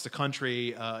across the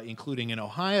country, including in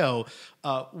Ohio.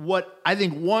 What I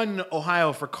think won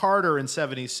Ohio for Carter in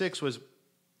 '76 was,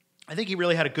 I think he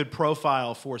really had a good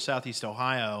profile for Southeast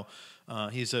Ohio.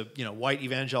 He's a white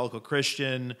evangelical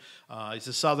Christian. He's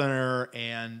a Southerner,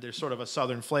 and there's sort of a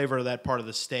Southern flavor to that part of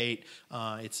the state.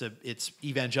 It's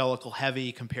evangelical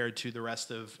heavy compared to the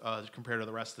rest of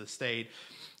the state.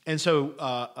 And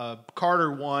so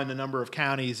Carter won a number of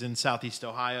counties in southeast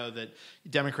Ohio that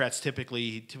Democrats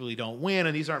typically don't win,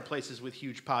 and these aren't places with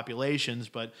huge populations.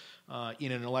 But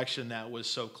in an election that was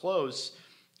so close,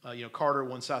 Carter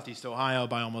won southeast Ohio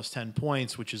by almost 10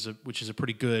 points, which is a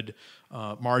pretty good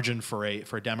margin for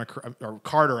a Democrat. Or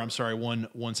Carter, I'm sorry,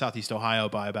 won southeast Ohio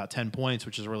by about 10 points,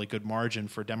 which is a really good margin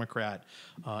for a Democrat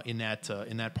in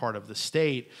that part of the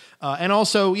state. And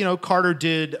also, Carter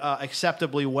did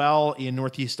acceptably well in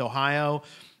northeast Ohio.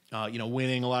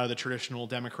 Winning a lot of the traditional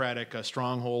Democratic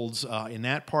strongholds in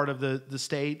that part of the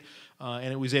state.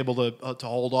 And it was able to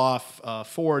hold off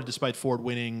Ford, despite Ford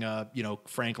winning,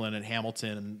 Franklin and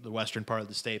Hamilton and the western part of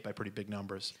the state by pretty big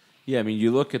numbers. Yeah, I mean,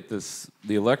 you look at the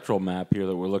electoral map here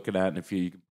that we're looking at, and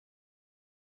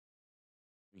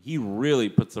he really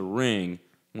puts a ring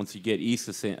once you get east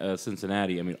of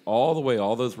Cincinnati. I mean, all the way,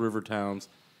 all those river towns,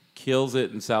 kills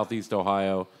it in southeast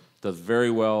Ohio, does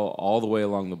very well all the way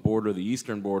along the border, the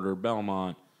eastern border,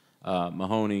 Belmont,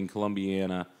 Mahoning,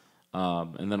 Columbiana.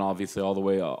 And then obviously all the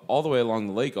way along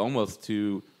the lake, almost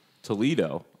to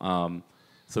Toledo.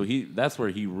 So that's where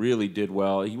he really did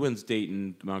well. He wins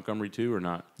Dayton, Montgomery too, or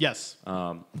not? Yes.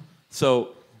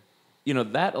 So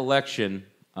that election,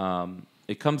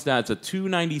 it comes down. It's a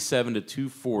 297 to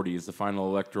 240 is the final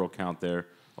electoral count there.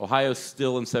 Ohio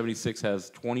still in 76 has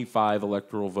 25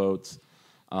 electoral votes.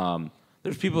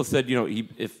 There's people who said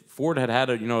if Ford had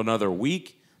another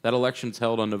week, that election's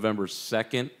held on November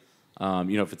 2nd.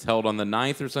 If it's held on the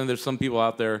 9th or something, there's some people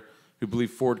out there who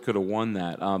believe Ford could have won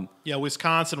that.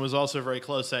 Wisconsin was also very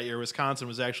close that year. Wisconsin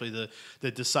was actually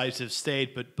the decisive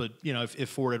state, but if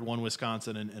Ford had won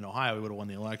Wisconsin and Ohio, he would have won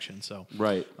the election. So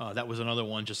right, that was another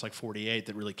one, just like 48,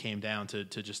 that really came down to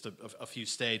just a few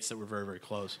states that were very, very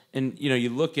close. And you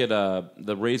look at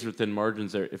the razor thin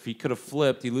margins there. If he could have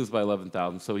flipped, he loses by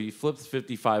 11,000. So he flips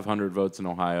 5,500 votes in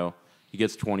Ohio, he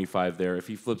gets 25 there. If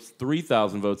he flips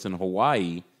 3,000 votes in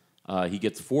Hawaii, he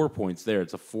gets 4 points there.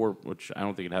 It's a 4, which I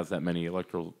don't think it has that many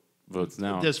electoral votes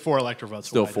now. There's 4 electoral votes.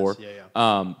 Still 4.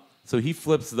 Yeah. So he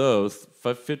flips those,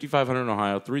 5,500 in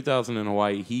Ohio, 3,000 in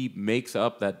Hawaii. He makes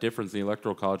up that difference in the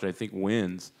Electoral College, I think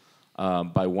wins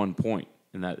by 1 point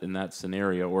in that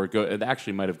scenario. Or it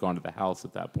actually might have gone to the House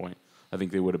at that point. I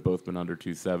think they would have both been under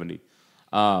 270.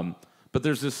 But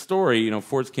there's this story,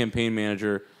 Ford's campaign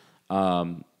manager,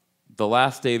 the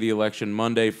last day of the election,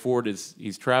 Monday,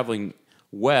 he's traveling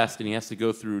west, and he has to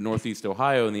go through northeast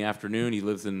Ohio in the afternoon. He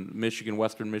lives in Michigan,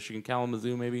 western Michigan,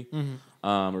 Kalamazoo maybe,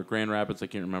 or Grand Rapids, I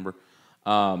can't remember.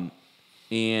 And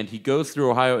he goes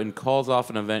through Ohio and calls off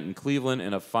an event in Cleveland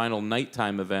and a final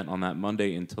nighttime event on that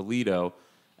Monday in Toledo.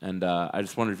 And I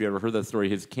just wondered if you ever heard that story.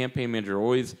 His campaign manager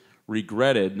always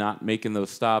regretted not making those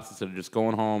stops instead of just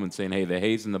going home and saying, hey, the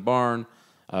hay's in the barn.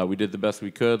 We did the best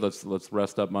we could. Let's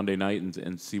rest up Monday night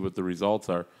and see what the results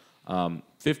are.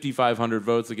 5,500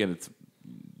 votes. Again, it's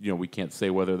we can't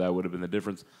say whether that would have been the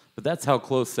difference, but that's how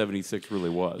close 76 really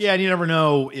was. Yeah, and you never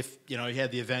know if you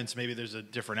had the events. Maybe there's a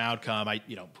different outcome.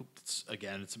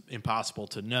 It's impossible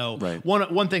to know. Right.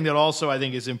 One thing that also I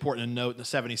think is important to note in the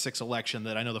 76 election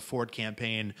that I know the Ford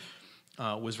campaign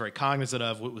was very cognizant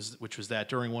of, which was that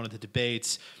during one of the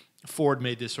debates, Ford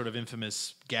made this sort of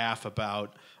infamous gaffe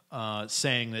about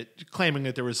claiming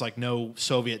that there was no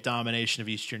Soviet domination of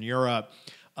Eastern Europe.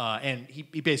 And he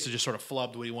basically just sort of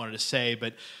flubbed what he wanted to say.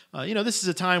 But, this is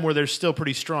a time where there's still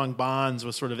pretty strong bonds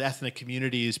with sort of ethnic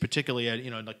communities, particularly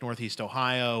at, Northeast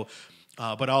Ohio.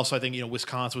 But also I think,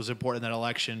 Wisconsin was important in that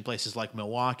election, places like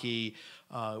Milwaukee,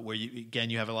 where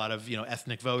you have a lot of,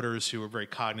 ethnic voters who are very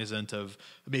cognizant of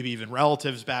maybe even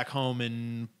relatives back home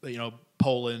in,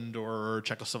 Poland or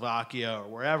Czechoslovakia or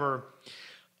wherever.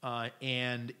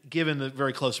 And given the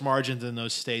very close margins in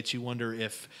those states, you wonder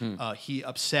if he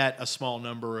upset a small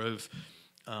number of,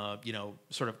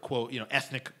 sort of quote,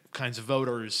 ethnic kinds of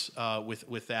voters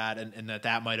with that, and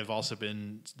that might have also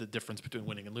been the difference between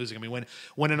winning and losing. I mean,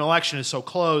 when an election is so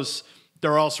close,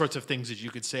 there are all sorts of things that you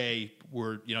could say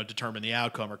were, determine the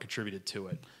outcome or contributed to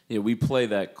it. Yeah, we play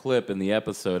that clip in the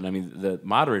episode, and I mean, the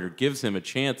moderator gives him a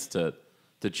chance to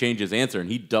change his answer,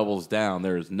 and he doubles down.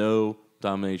 There is no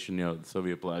domination, the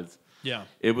Soviet bloods. Yeah,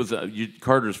 it was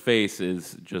Carter's face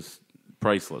is just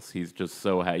priceless. He's just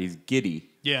he's giddy.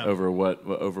 Yeah. over what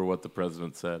the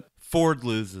president said. Ford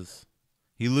loses.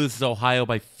 He loses Ohio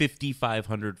by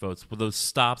 5,500 votes. Were those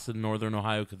stops in northern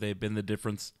Ohio, could they have been the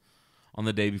difference on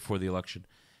the day before the election?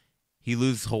 He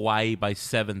loses Hawaii by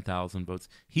 7,000 votes.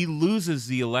 He loses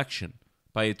the election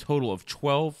by a total of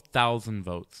 12,000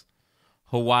 votes.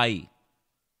 Hawaii,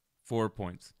 4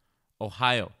 points.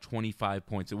 Ohio, 25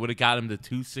 points. It would have got him to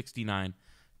 269,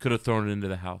 could have thrown it into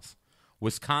the House.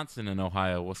 Wisconsin and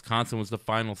Ohio. Wisconsin was the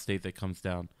final state that comes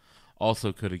down.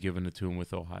 Also could have given it to him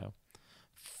with Ohio.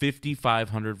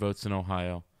 5,500 votes in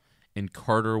Ohio, and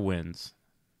Carter wins.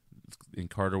 And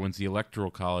Carter wins the Electoral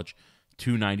College,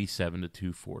 297 to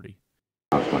 240.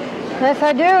 Yes,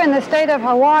 I do. In the state of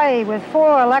Hawaii, with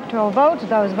 4 electoral votes,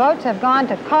 those votes have gone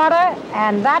to Carter,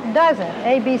 and that does it.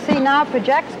 ABC now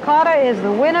projects Carter is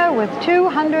the winner with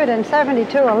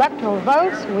 272 electoral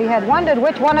votes. We had wondered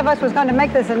which one of us was going to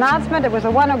make this announcement. It was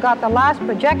the one who got the last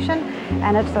projection,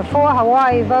 and it's the 4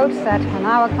 Hawaii votes that, on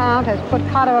our count, has put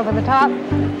Carter over the top.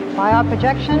 By our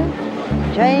projection,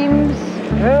 James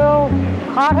Earl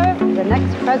Carter, the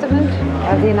next president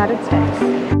of the United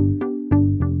States.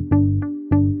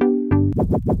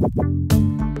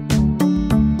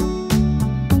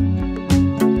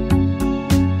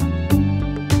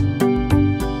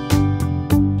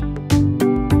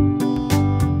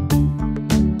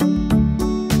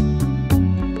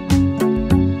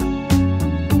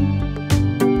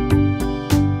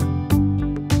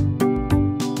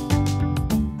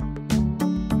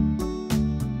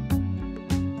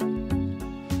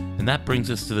 And that brings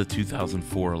us to the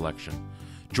 2004 election.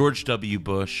 George W.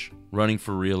 Bush running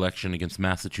for re-election against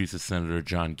Massachusetts Senator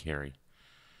John Kerry.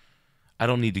 I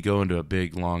don't need to go into a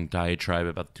big, long diatribe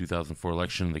about the 2004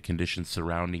 election and the conditions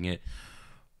surrounding it.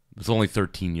 It was only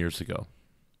 13 years ago.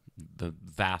 The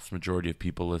vast majority of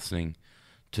people listening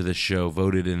to this show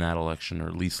voted in that election, or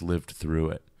at least lived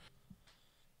through it.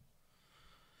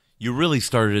 You really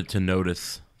started to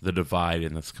notice the divide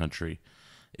in this country.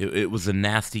 It was a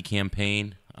nasty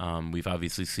campaign. We've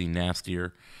obviously seen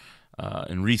nastier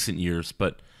in recent years,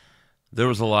 but there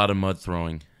was a lot of mud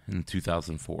throwing in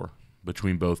 2004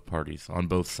 between both parties, on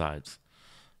both sides.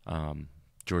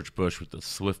 George Bush with the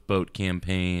Swift Boat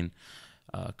campaign,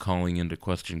 calling into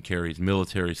question Kerry's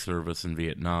military service in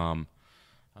Vietnam,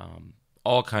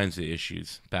 all kinds of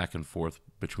issues back and forth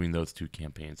between those two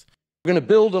campaigns. We're going to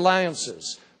build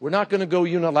alliances. We're not going to go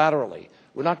unilaterally.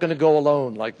 We're not going to go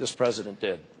alone like this president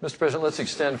did. Mr. President, let's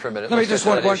extend for a minute. Let me just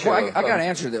one point. I got to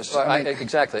answer this.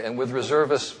 Exactly. And with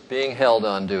reservists being held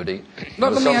on duty.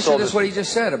 But let me answer this, what he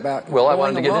just said about Well, I going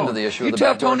wanted to get alone. into the issue You of the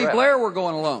tell backdoor Tony draft. Blair we're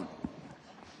going alone.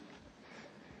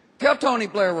 Tell Tony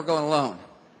Blair we're going alone.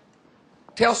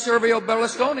 Tell Silvio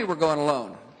Berlusconi we're going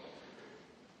alone.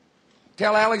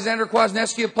 Tell Alexander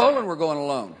Kwasniewski of Poland we're going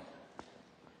alone.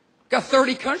 Got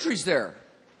 30 countries there.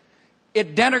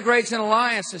 It denigrates an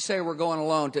alliance to say we're going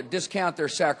alone, to discount their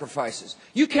sacrifices.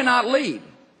 You cannot lead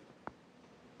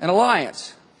an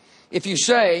alliance if you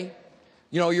say,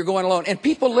 you know, you're going alone. And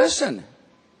people listen.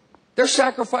 They're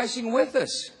sacrificing with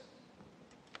us.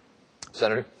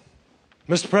 Senator?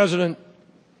 Mr. President,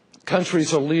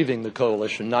 countries are leaving the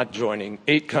coalition, not joining.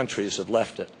 8 countries have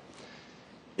left it.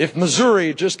 If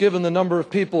Missouri, just given the number of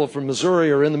people from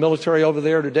Missouri are in the military over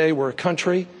there today, were a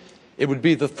country, it would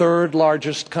be the 3rd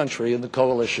largest country in the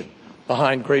coalition,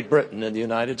 behind Great Britain and the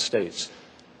United States.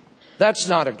 That's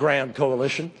not a grand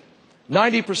coalition.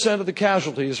 90% of the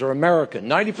casualties are American.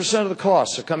 90% of the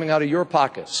costs are coming out of your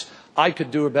pockets. I could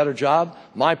do a better job.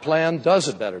 My plan does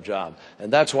a better job.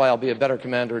 And that's why I'll be a better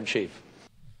commander-in-chief.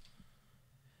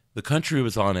 The country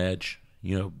was on edge.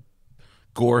 You know,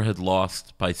 Gore had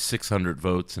lost by 600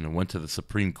 votes and it went to the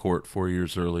Supreme Court 4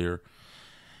 years earlier.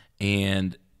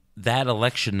 And that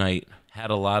election night had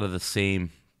a lot of the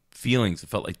same feelings. It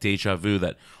felt like deja vu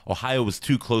that Ohio was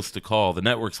too close to call. The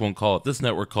networks won't call it. This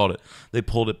network called it. They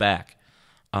pulled it back.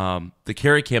 The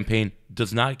Kerry campaign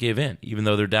does not give in, even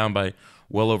though they're down by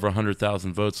well over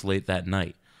 100,000 votes late that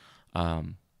night.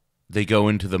 They go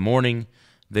into the morning.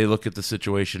 They look at the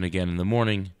situation again in the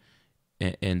morning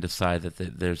and decide that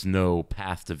there's no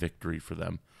path to victory for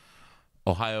them.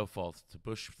 Ohio falls to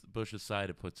Bush's side.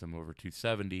 It puts him over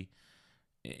 270.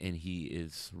 And he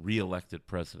is re-elected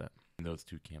president in those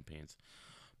two campaigns.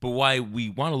 But why we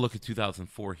want to look at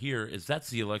 2004 here is that's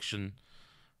the election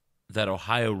that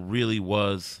Ohio really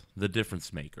was the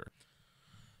difference maker.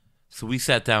 So we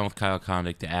sat down with Kyle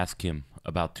Kondik to ask him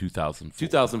about 2004.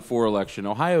 2004 election.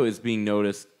 Ohio is being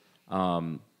noticed,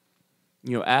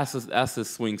 as this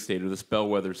swing state or this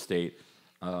bellwether state.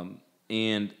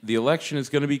 And the election is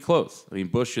going to be close. I mean,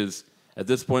 Bush is, at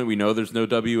this point, we know there's no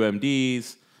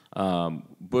WMDs.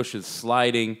 Bush is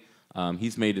sliding.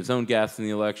 He's made his own gas in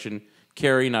the election.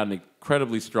 Kerry, not an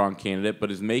incredibly strong candidate, but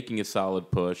is making a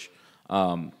solid push.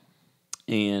 And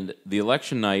the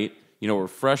election night, we're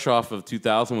fresh off of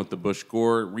 2000 with the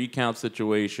Bush-Gore recount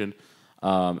situation.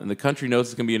 And the country knows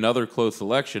it's going to be another close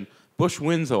election. Bush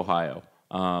wins Ohio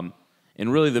And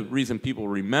really the reason people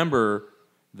remember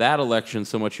that election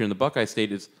so much here in the Buckeye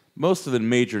State is most of the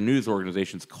major news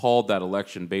organizations called that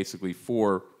election basically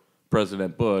for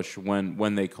President Bush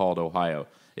when they called Ohio.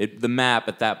 The map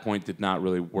at that point did not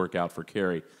really work out for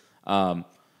Kerry.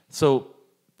 So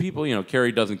people,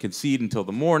 Kerry doesn't concede until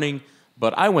the morning,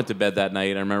 but I went to bed that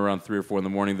night. I remember around 3 or 4 in the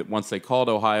morning that once they called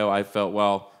Ohio, I felt,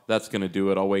 well, that's going to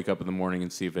do it. I'll wake up in the morning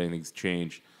and see if anything's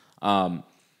changed. Can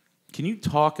you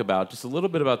talk about just a little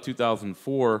bit about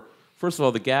 2004? First of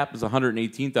all, the gap is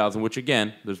 118,000, which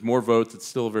again, there's more votes. It's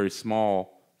still a very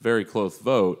small, very close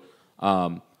vote.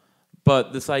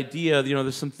 But this idea,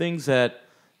 there's some things that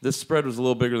this spread was a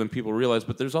little bigger than people realize,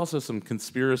 but there's also some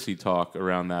conspiracy talk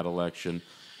around that election.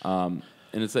 And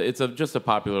it's just a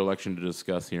popular election to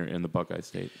discuss here in the Buckeye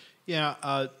State.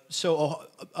 Yeah. So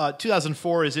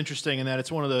 2004 is interesting in that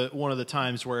it's one of the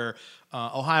times where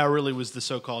Ohio really was the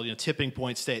so-called tipping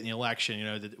point state in the election.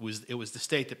 That it was the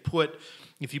state that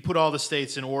if you put all the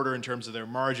states in order in terms of their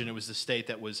margin, it was the state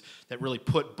that really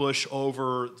put Bush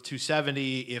over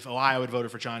 270. If Ohio had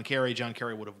voted for John Kerry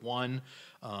would have won.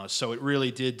 So it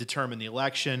really did determine the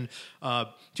election.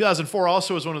 2004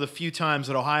 also was one of the few times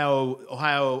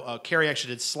that Kerry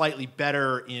actually did slightly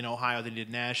better in Ohio than he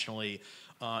did nationally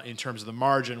in terms of the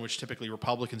margin, which typically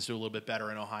Republicans do a little bit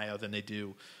better in Ohio than they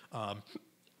do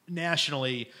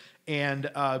nationally. And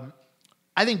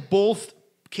I think both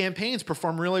campaigns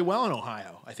performed really well in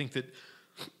Ohio. I think that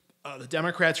the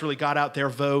Democrats really got out their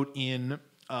vote in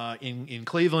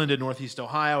Cleveland and Northeast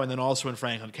Ohio, and then also in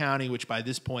Franklin County, which by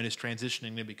this point is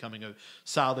transitioning to becoming a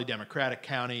solidly Democratic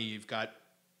county. You've got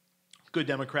good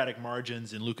Democratic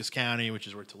margins in Lucas County, which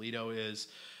is where Toledo is.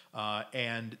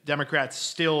 And Democrats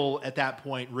still, at that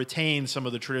point, retain some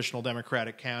of the traditional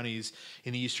Democratic counties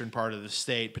in the eastern part of the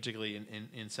state, particularly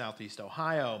in southeast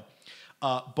Ohio.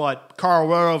 But Karl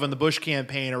Rove and the Bush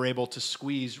campaign are able to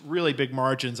squeeze really big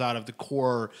margins out of the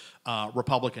core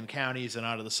Republican counties and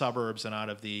out of the suburbs and out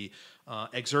of the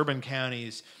exurban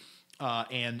counties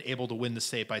and able to win the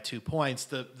state by 2 points.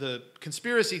 The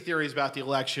conspiracy theories about the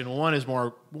election, one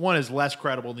is less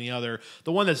credible than the other.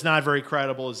 The one that's not very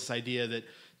credible is this idea that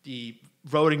the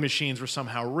voting machines were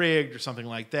somehow rigged or something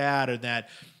like that, or that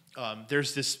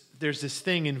there's this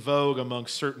thing in vogue among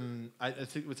certain, I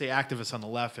think would say activists on the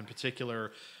left in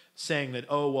particular, saying that,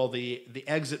 the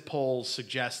exit polls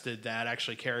suggested that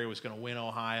actually Kerry was going to win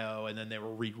Ohio, and then they were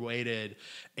reweighted.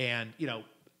 And,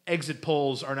 exit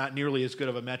polls are not nearly as good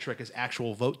of a metric as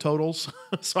actual vote totals.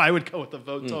 So I would go with the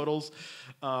vote totals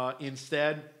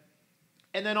instead.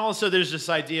 And then also there's this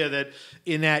idea that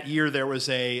in that year there was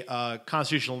a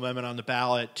constitutional amendment on the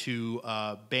ballot to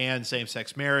ban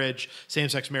same-sex marriage.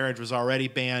 Same-sex marriage was already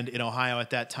banned in Ohio at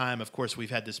that time. Of course,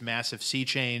 we've had this massive sea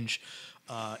change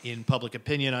in public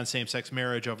opinion on same-sex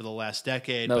marriage over the last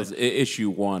decade. That was issue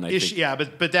 1, I think. Yeah,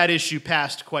 but that issue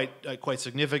passed quite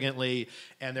significantly,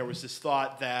 and there was this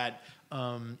thought that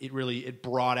it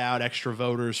brought out extra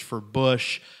voters for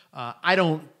Bush. I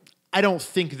don't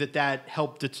think that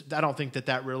helped. I don't think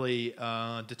that really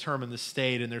determined the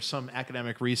state. And there's some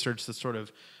academic research that sort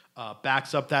of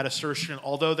backs up that assertion.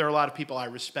 Although there are a lot of people I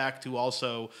respect who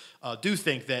also do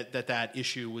think that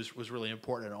issue was really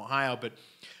important in Ohio. But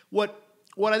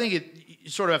what I think you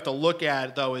sort of have to look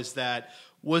at though is that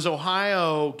was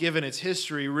Ohio, given its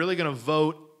history, really going to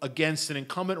vote against an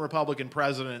incumbent Republican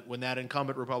president when that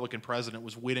incumbent Republican president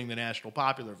was winning the national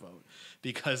popular vote?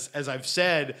 Because, as I've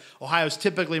said, Ohio's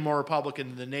typically more Republican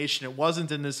than the nation. It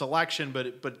wasn't in this election, but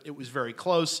it was very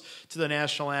close to the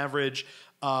national average.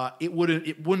 It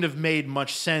wouldn't have made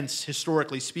much sense,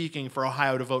 historically speaking, for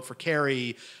Ohio to vote for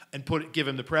Kerry and give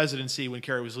him the presidency when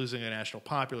Kerry was losing a national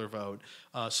popular vote.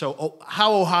 So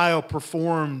how Ohio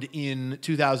performed in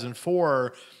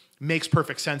 2004 makes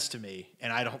perfect sense to me,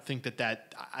 and I don't think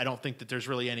that there's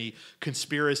really any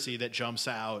conspiracy that jumps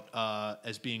out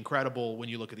as being credible when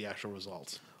you look at the actual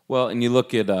results. Well, and you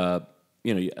look at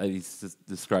he's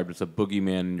described as a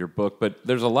boogeyman in your book, but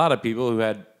there's a lot of people who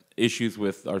had issues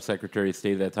with our Secretary of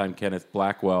State at that time, Kenneth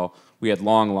Blackwell. We had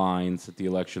long lines at the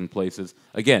election places.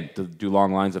 Again, do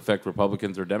long lines affect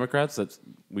Republicans or Democrats?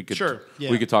 We could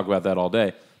talk about that all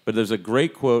day. But there's a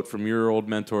great quote from your old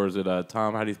mentor. Is it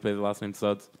Tom? How do you say the last name?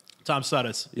 Suds? Tom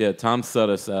Suddes. Yeah, Tom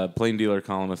Suddes, plain dealer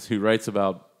columnist, who writes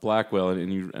about Blackwell,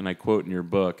 and I quote in your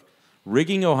book,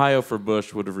 "Rigging Ohio for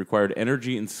Bush would have required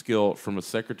energy and skill from a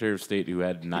Secretary of State who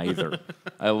had neither."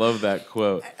 I love that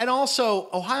quote. And also,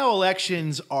 Ohio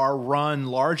elections are run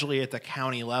largely at the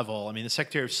county level. I mean, the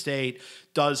Secretary of State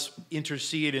does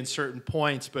intercede in certain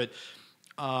points, but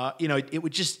it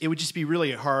would just be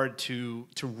really hard to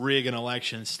rig an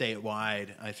election statewide.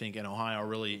 I think in Ohio,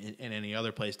 really in any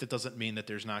other place. That doesn't mean that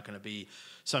there's not going to be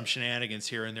some shenanigans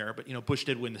here and there. But Bush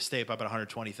did win the state by about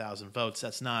 120,000 votes.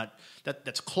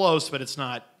 That's close, but it's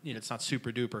not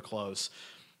super duper close.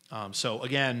 So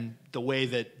again, the way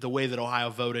that Ohio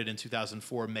voted in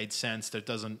 2004 made sense. There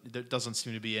doesn't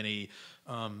seem to be any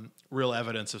real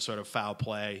evidence of sort of foul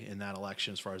play in that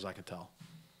election, as far as I can tell.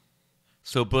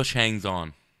 So Bush hangs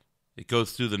on. It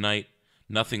goes through the night,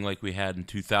 nothing like we had in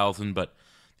 2000, but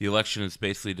the election is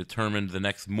basically determined. The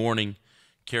next morning,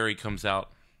 Kerry comes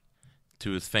out to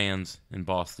his fans in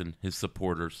Boston, his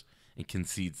supporters, and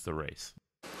concedes the race.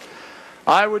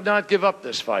 I would not give up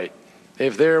this fight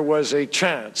if there was a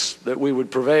chance that we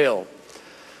would prevail.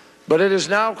 But it is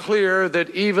now clear that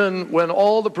even when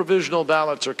all the provisional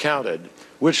ballots are counted,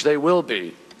 which they will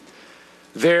be,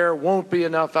 there won't be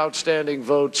enough outstanding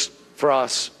votes for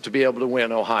us to be able to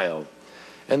win Ohio.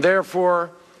 And therefore,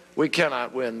 we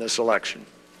cannot win this election.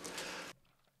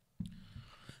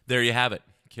 There you have it.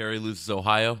 Kerry loses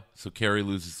Ohio, so Kerry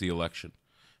loses the election.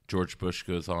 George Bush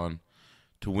goes on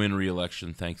to win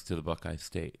re-election thanks to the Buckeye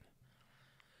State.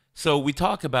 So we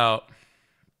talk about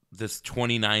this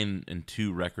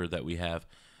 29-2 record that we have,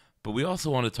 but we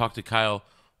also want to talk to Kyle,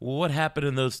 well, what happened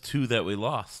in those two that we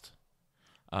lost?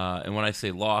 And when I say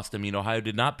lost, I mean Ohio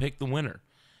did not pick the winner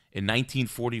in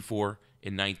 1944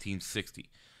 and 1960.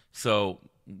 So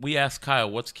we asked Kyle,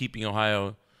 what's keeping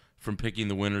Ohio from picking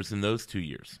the winners in those 2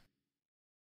 years?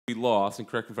 We lost, and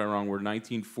correct me if I'm wrong, we're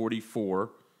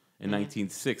 1944 and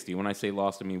 1960. When I say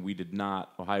lost, I mean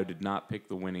Ohio did not pick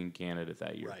the winning candidate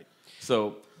that year. Right.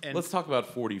 So let's talk about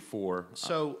 44.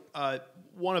 So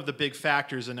one of the big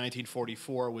factors in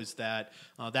 1944 was that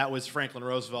that was Franklin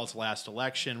Roosevelt's last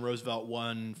election. Roosevelt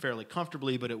won fairly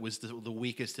comfortably, but it was the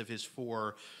weakest of his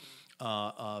four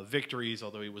victories,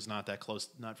 although he was not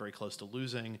very close to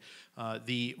losing.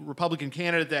 The Republican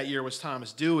candidate that year was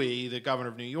Thomas Dewey, the governor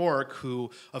of New York, who,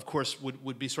 of course,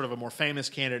 would be sort of a more famous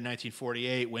candidate in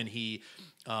 1948 when he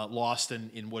lost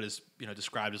in what is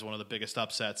described as one of the biggest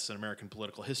upsets in American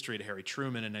political history to Harry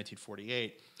Truman in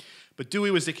 1948. But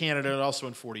Dewey was the candidate also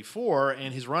in 44,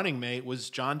 and his running mate was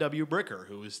John W. Bricker,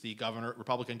 who was the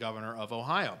Republican governor of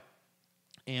Ohio.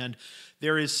 And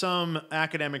there is some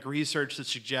academic research that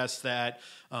suggests that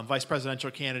vice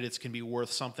presidential candidates can be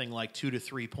worth something like 2 to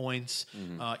 3 points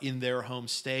in their home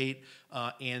state.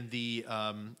 And the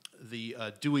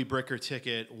Dewey-Bricker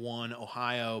ticket won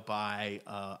Ohio by,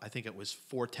 I think it was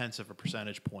 0.4 of a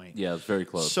percentage point. Yeah, it's very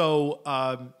close. So,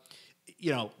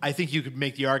 I think you could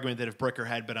make the argument that if Bricker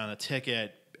had been on the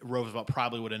ticket, Roosevelt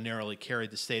probably would have narrowly carried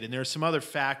the state. And there are some other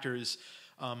factors.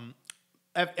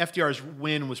 FDR's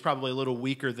win was probably a little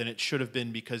weaker than it should have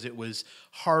been because it was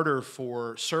harder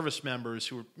for service members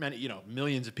who were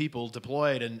millions of people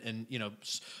deployed and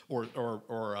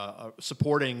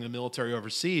supporting the military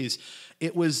overseas.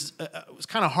 It was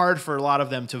kind of hard for a lot of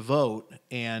them to vote,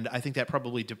 and I think that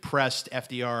probably depressed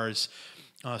FDR's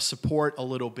support a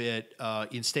little bit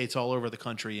in states all over the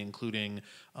country, including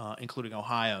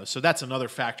Ohio. So that's another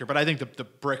factor. But I think the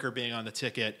Bricker being on the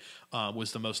ticket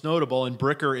was the most notable. And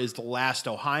Bricker is the last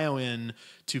Ohioan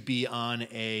to be on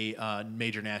a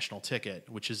major national ticket,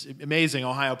 which is amazing.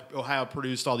 Ohio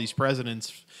produced all these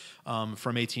presidents from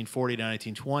 1840 to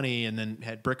 1920, and then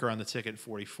had Bricker on the ticket in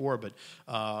 44, but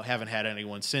haven't had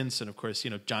anyone since. And of course,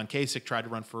 John Kasich tried to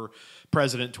run for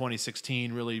president in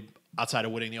 2016, really outside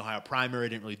of winning the Ohio primary,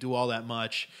 didn't really do all that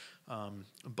much.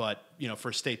 But for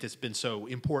a state that's been so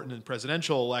important in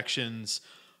presidential elections,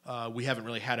 we haven't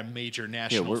really had a major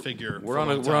national figure. We're on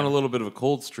a little bit of a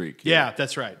cold streak here. Yeah,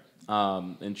 that's right.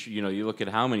 And you look at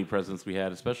how many presidents we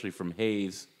had, especially from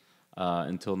Hayes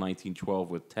until 1912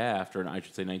 with Taft, or I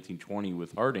should say 1920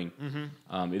 with Harding.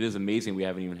 Mm-hmm. It is amazing we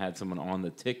haven't even had someone on the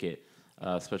ticket,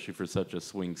 especially for such a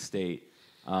swing state.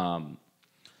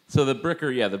 So the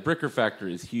Bricker factor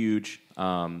is huge.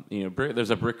 There's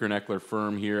a Bricker and Eckler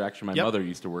firm here. Actually, my mother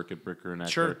used to work at Bricker and Eckler.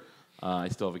 Sure. I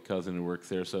still have a cousin who works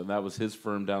there, so that was his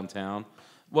firm downtown.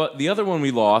 Well, the other one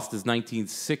we lost is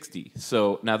 1960.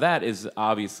 So now that is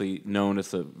obviously known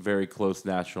as a very close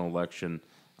national election.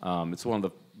 It's one of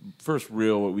the first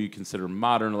real, what we consider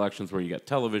modern elections where you got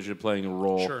television playing a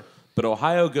role. Sure. But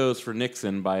Ohio goes for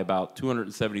Nixon by about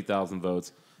 270,000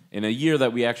 votes in a year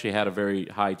that we actually had a very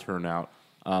high turnout.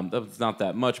 That was not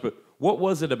that much, but what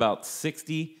was it about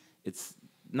 60? It's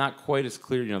not quite as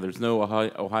clear. There's no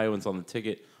Ohioans on the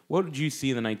ticket. What did you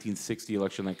see in the 1960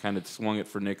 election that kind of swung it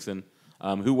for Nixon?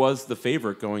 Who was the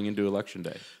favorite going into Election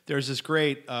Day? There's this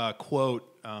great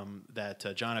quote that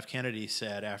John F. Kennedy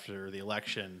said after the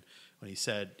election when he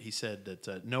said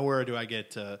that nowhere do I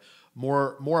get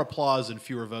more applause and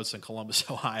fewer votes than Columbus,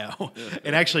 Ohio.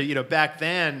 And actually, back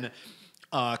then,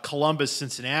 Columbus,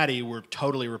 Cincinnati were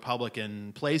totally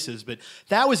Republican places, but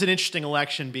that was an interesting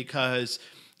election because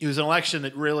it was an election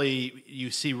that really, you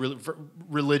see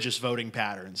religious voting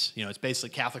patterns. It's basically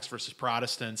Catholics versus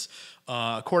Protestants.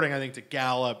 According, I think, to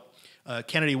Gallup,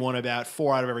 Kennedy won about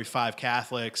 4 out of every 5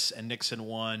 Catholics, and Nixon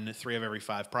won 3 of every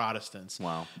 5 Protestants.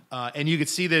 Wow. And you could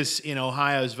see this in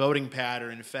Ohio's voting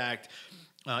pattern. In fact,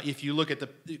 if you look at the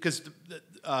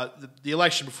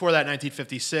election before that,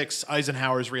 1956,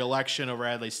 Eisenhower's re-election over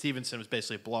Adlai Stevenson was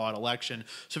basically a blowout election.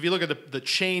 So if you look at the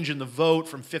change in the vote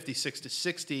from 56 to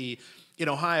 60 in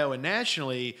Ohio and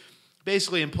nationally,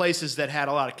 basically in places that had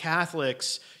a lot of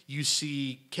Catholics, you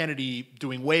see Kennedy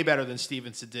doing way better than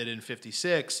Stevenson did in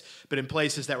 56, but in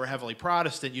places that were heavily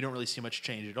Protestant, you don't really see much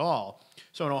change at all.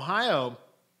 So in Ohio,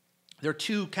 there are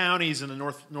 2 counties in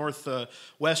the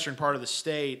northwestern part of the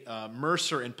state,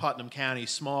 Mercer and Putnam County,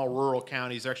 small rural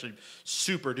counties. They're actually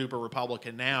super duper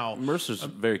Republican now. Mercer's a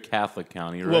very Catholic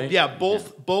county, right? Well, yeah,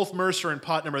 both Mercer and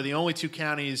Putnam are the only 2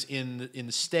 counties in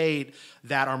the state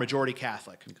that are majority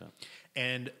Catholic. Okay.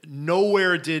 And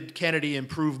nowhere did Kennedy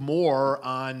improve more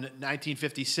on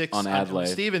 1956 on Adlai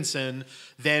Stevenson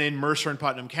than in Mercer and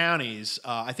Putnam counties.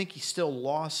 I think he still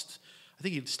lost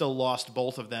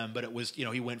both of them, but it was,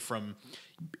 he went from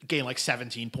gained like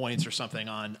 17 points or something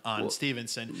on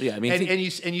Stevenson. Yeah, I mean,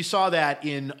 and you saw that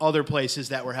in other places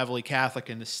that were heavily Catholic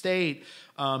in the state.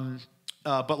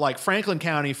 But like Franklin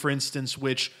County, for instance,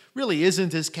 which really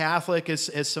isn't as Catholic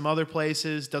as some other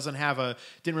places, didn't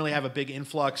really have a big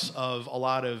influx of a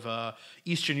lot of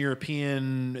Eastern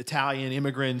European, Italian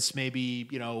immigrants, maybe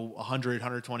 100,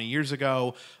 120 years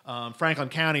ago. Franklin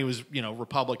County was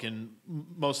Republican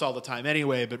most all the time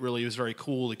anyway, but really was very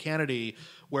cool to Kennedy.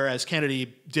 Whereas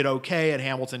Kennedy did okay at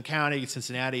Hamilton County,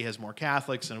 Cincinnati has more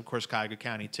Catholics, and of course Cuyahoga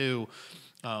County too.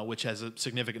 Which has a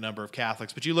significant number of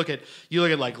Catholics. But you look at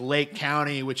like Lake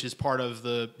County, which is part of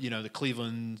the the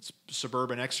Cleveland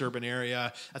suburban exurban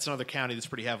area. That's another county that's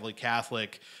pretty heavily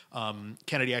Catholic.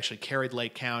 Kennedy actually carried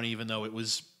Lake County, even though it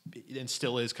was and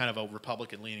still is kind of a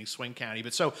Republican-leaning swing county.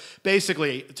 But so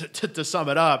basically, to sum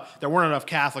it up, there weren't enough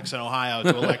Catholics in Ohio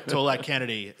to elect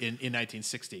Kennedy in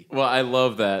 1960. Well, I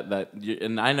love that,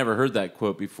 and I never heard that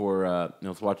quote before. I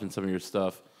was watching some of your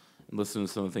stuff. Listen to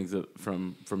some of the things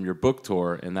from your book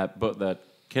tour, and that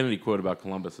Kennedy quote about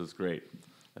Columbus is great.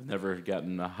 I've never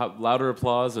gotten a louder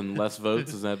applause and less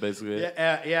votes. Is that basically it?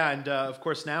 Yeah, and of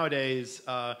course nowadays,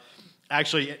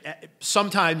 actually,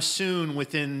 sometime soon,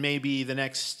 within maybe the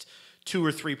next 2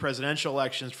 or 3 presidential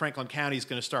elections, Franklin County is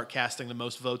going to start casting the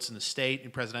most votes in the state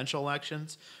in presidential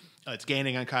elections. It's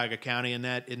gaining on Cuyahoga County in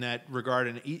that regard,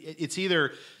 and it's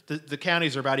either the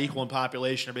counties are about equal in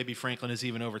population, or maybe Franklin has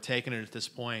even overtaken it at this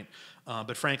point.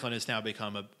 But Franklin has now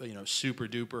become a super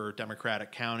duper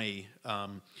Democratic county,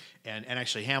 and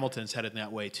actually Hamilton's headed in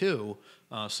that way too.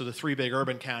 So the 3 big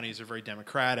urban counties are very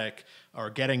Democratic, or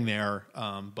getting there,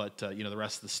 but the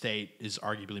rest of the state is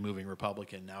arguably moving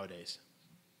Republican nowadays.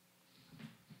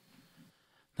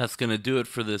 That's going to do it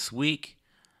for this week.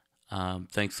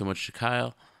 Thanks so much to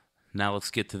Kyle. Now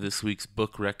let's get to this week's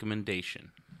book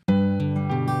recommendation.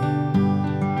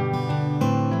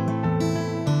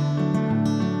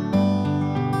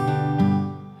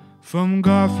 From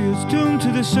Garfield's tomb to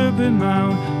the Serpent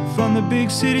Mound, from the big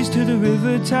cities to the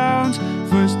river towns,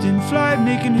 first in flight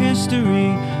making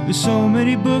history. There's so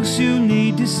many books you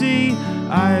need to see.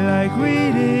 I like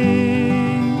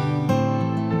reading,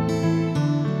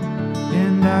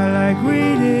 and I like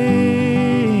reading.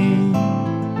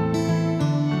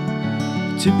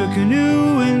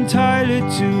 Tippecanoe and Tyler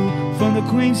too, from the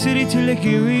Queen City to Lake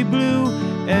Erie Blue,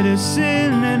 Edison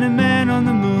and a Man on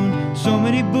the Moon. So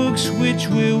many books, which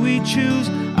will we choose?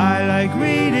 I like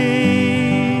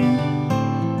reading,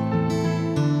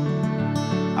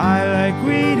 I like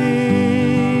reading.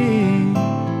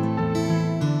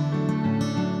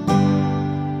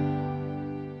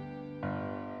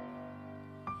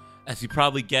 As you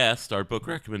probably guessed, our book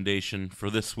recommendation for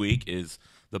this week is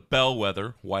The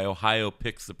Bellwether, Why Ohio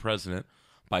Picks the President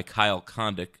by Kyle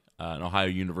Kondik, an Ohio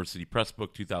University Press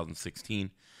book,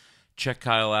 2016. Check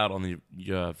Kyle out on the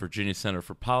Virginia Center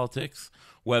for Politics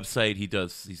website.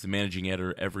 He's the managing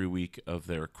editor every week of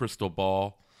their Crystal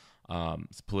Ball.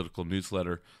 It's a political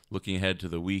newsletter looking ahead to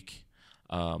the week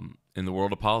in the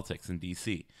world of politics in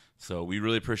D.C. So we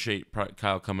really appreciate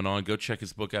Kyle coming on. Go check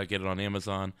his book out. Get it on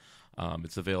Amazon.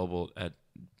 It's available at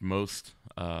most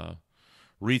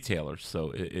retailers.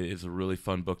 So it is a really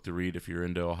fun book to read if you're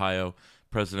into Ohio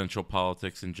presidential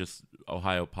politics and just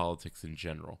Ohio politics in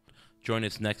general. Join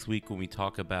us next week when we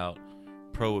talk about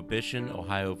Prohibition,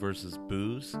 Ohio versus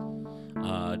Booze.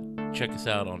 Check us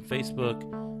out on Facebook.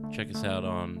 Check us out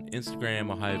on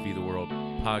Instagram, Ohio v. the World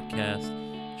Podcast.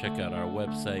 Check out our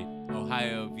website,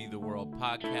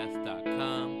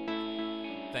 OhioVTheWorldPodcast.com.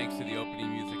 Thanks to the opening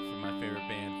music from my favorite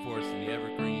band, Forest and the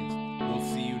Evergreens. We'll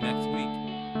see you next week.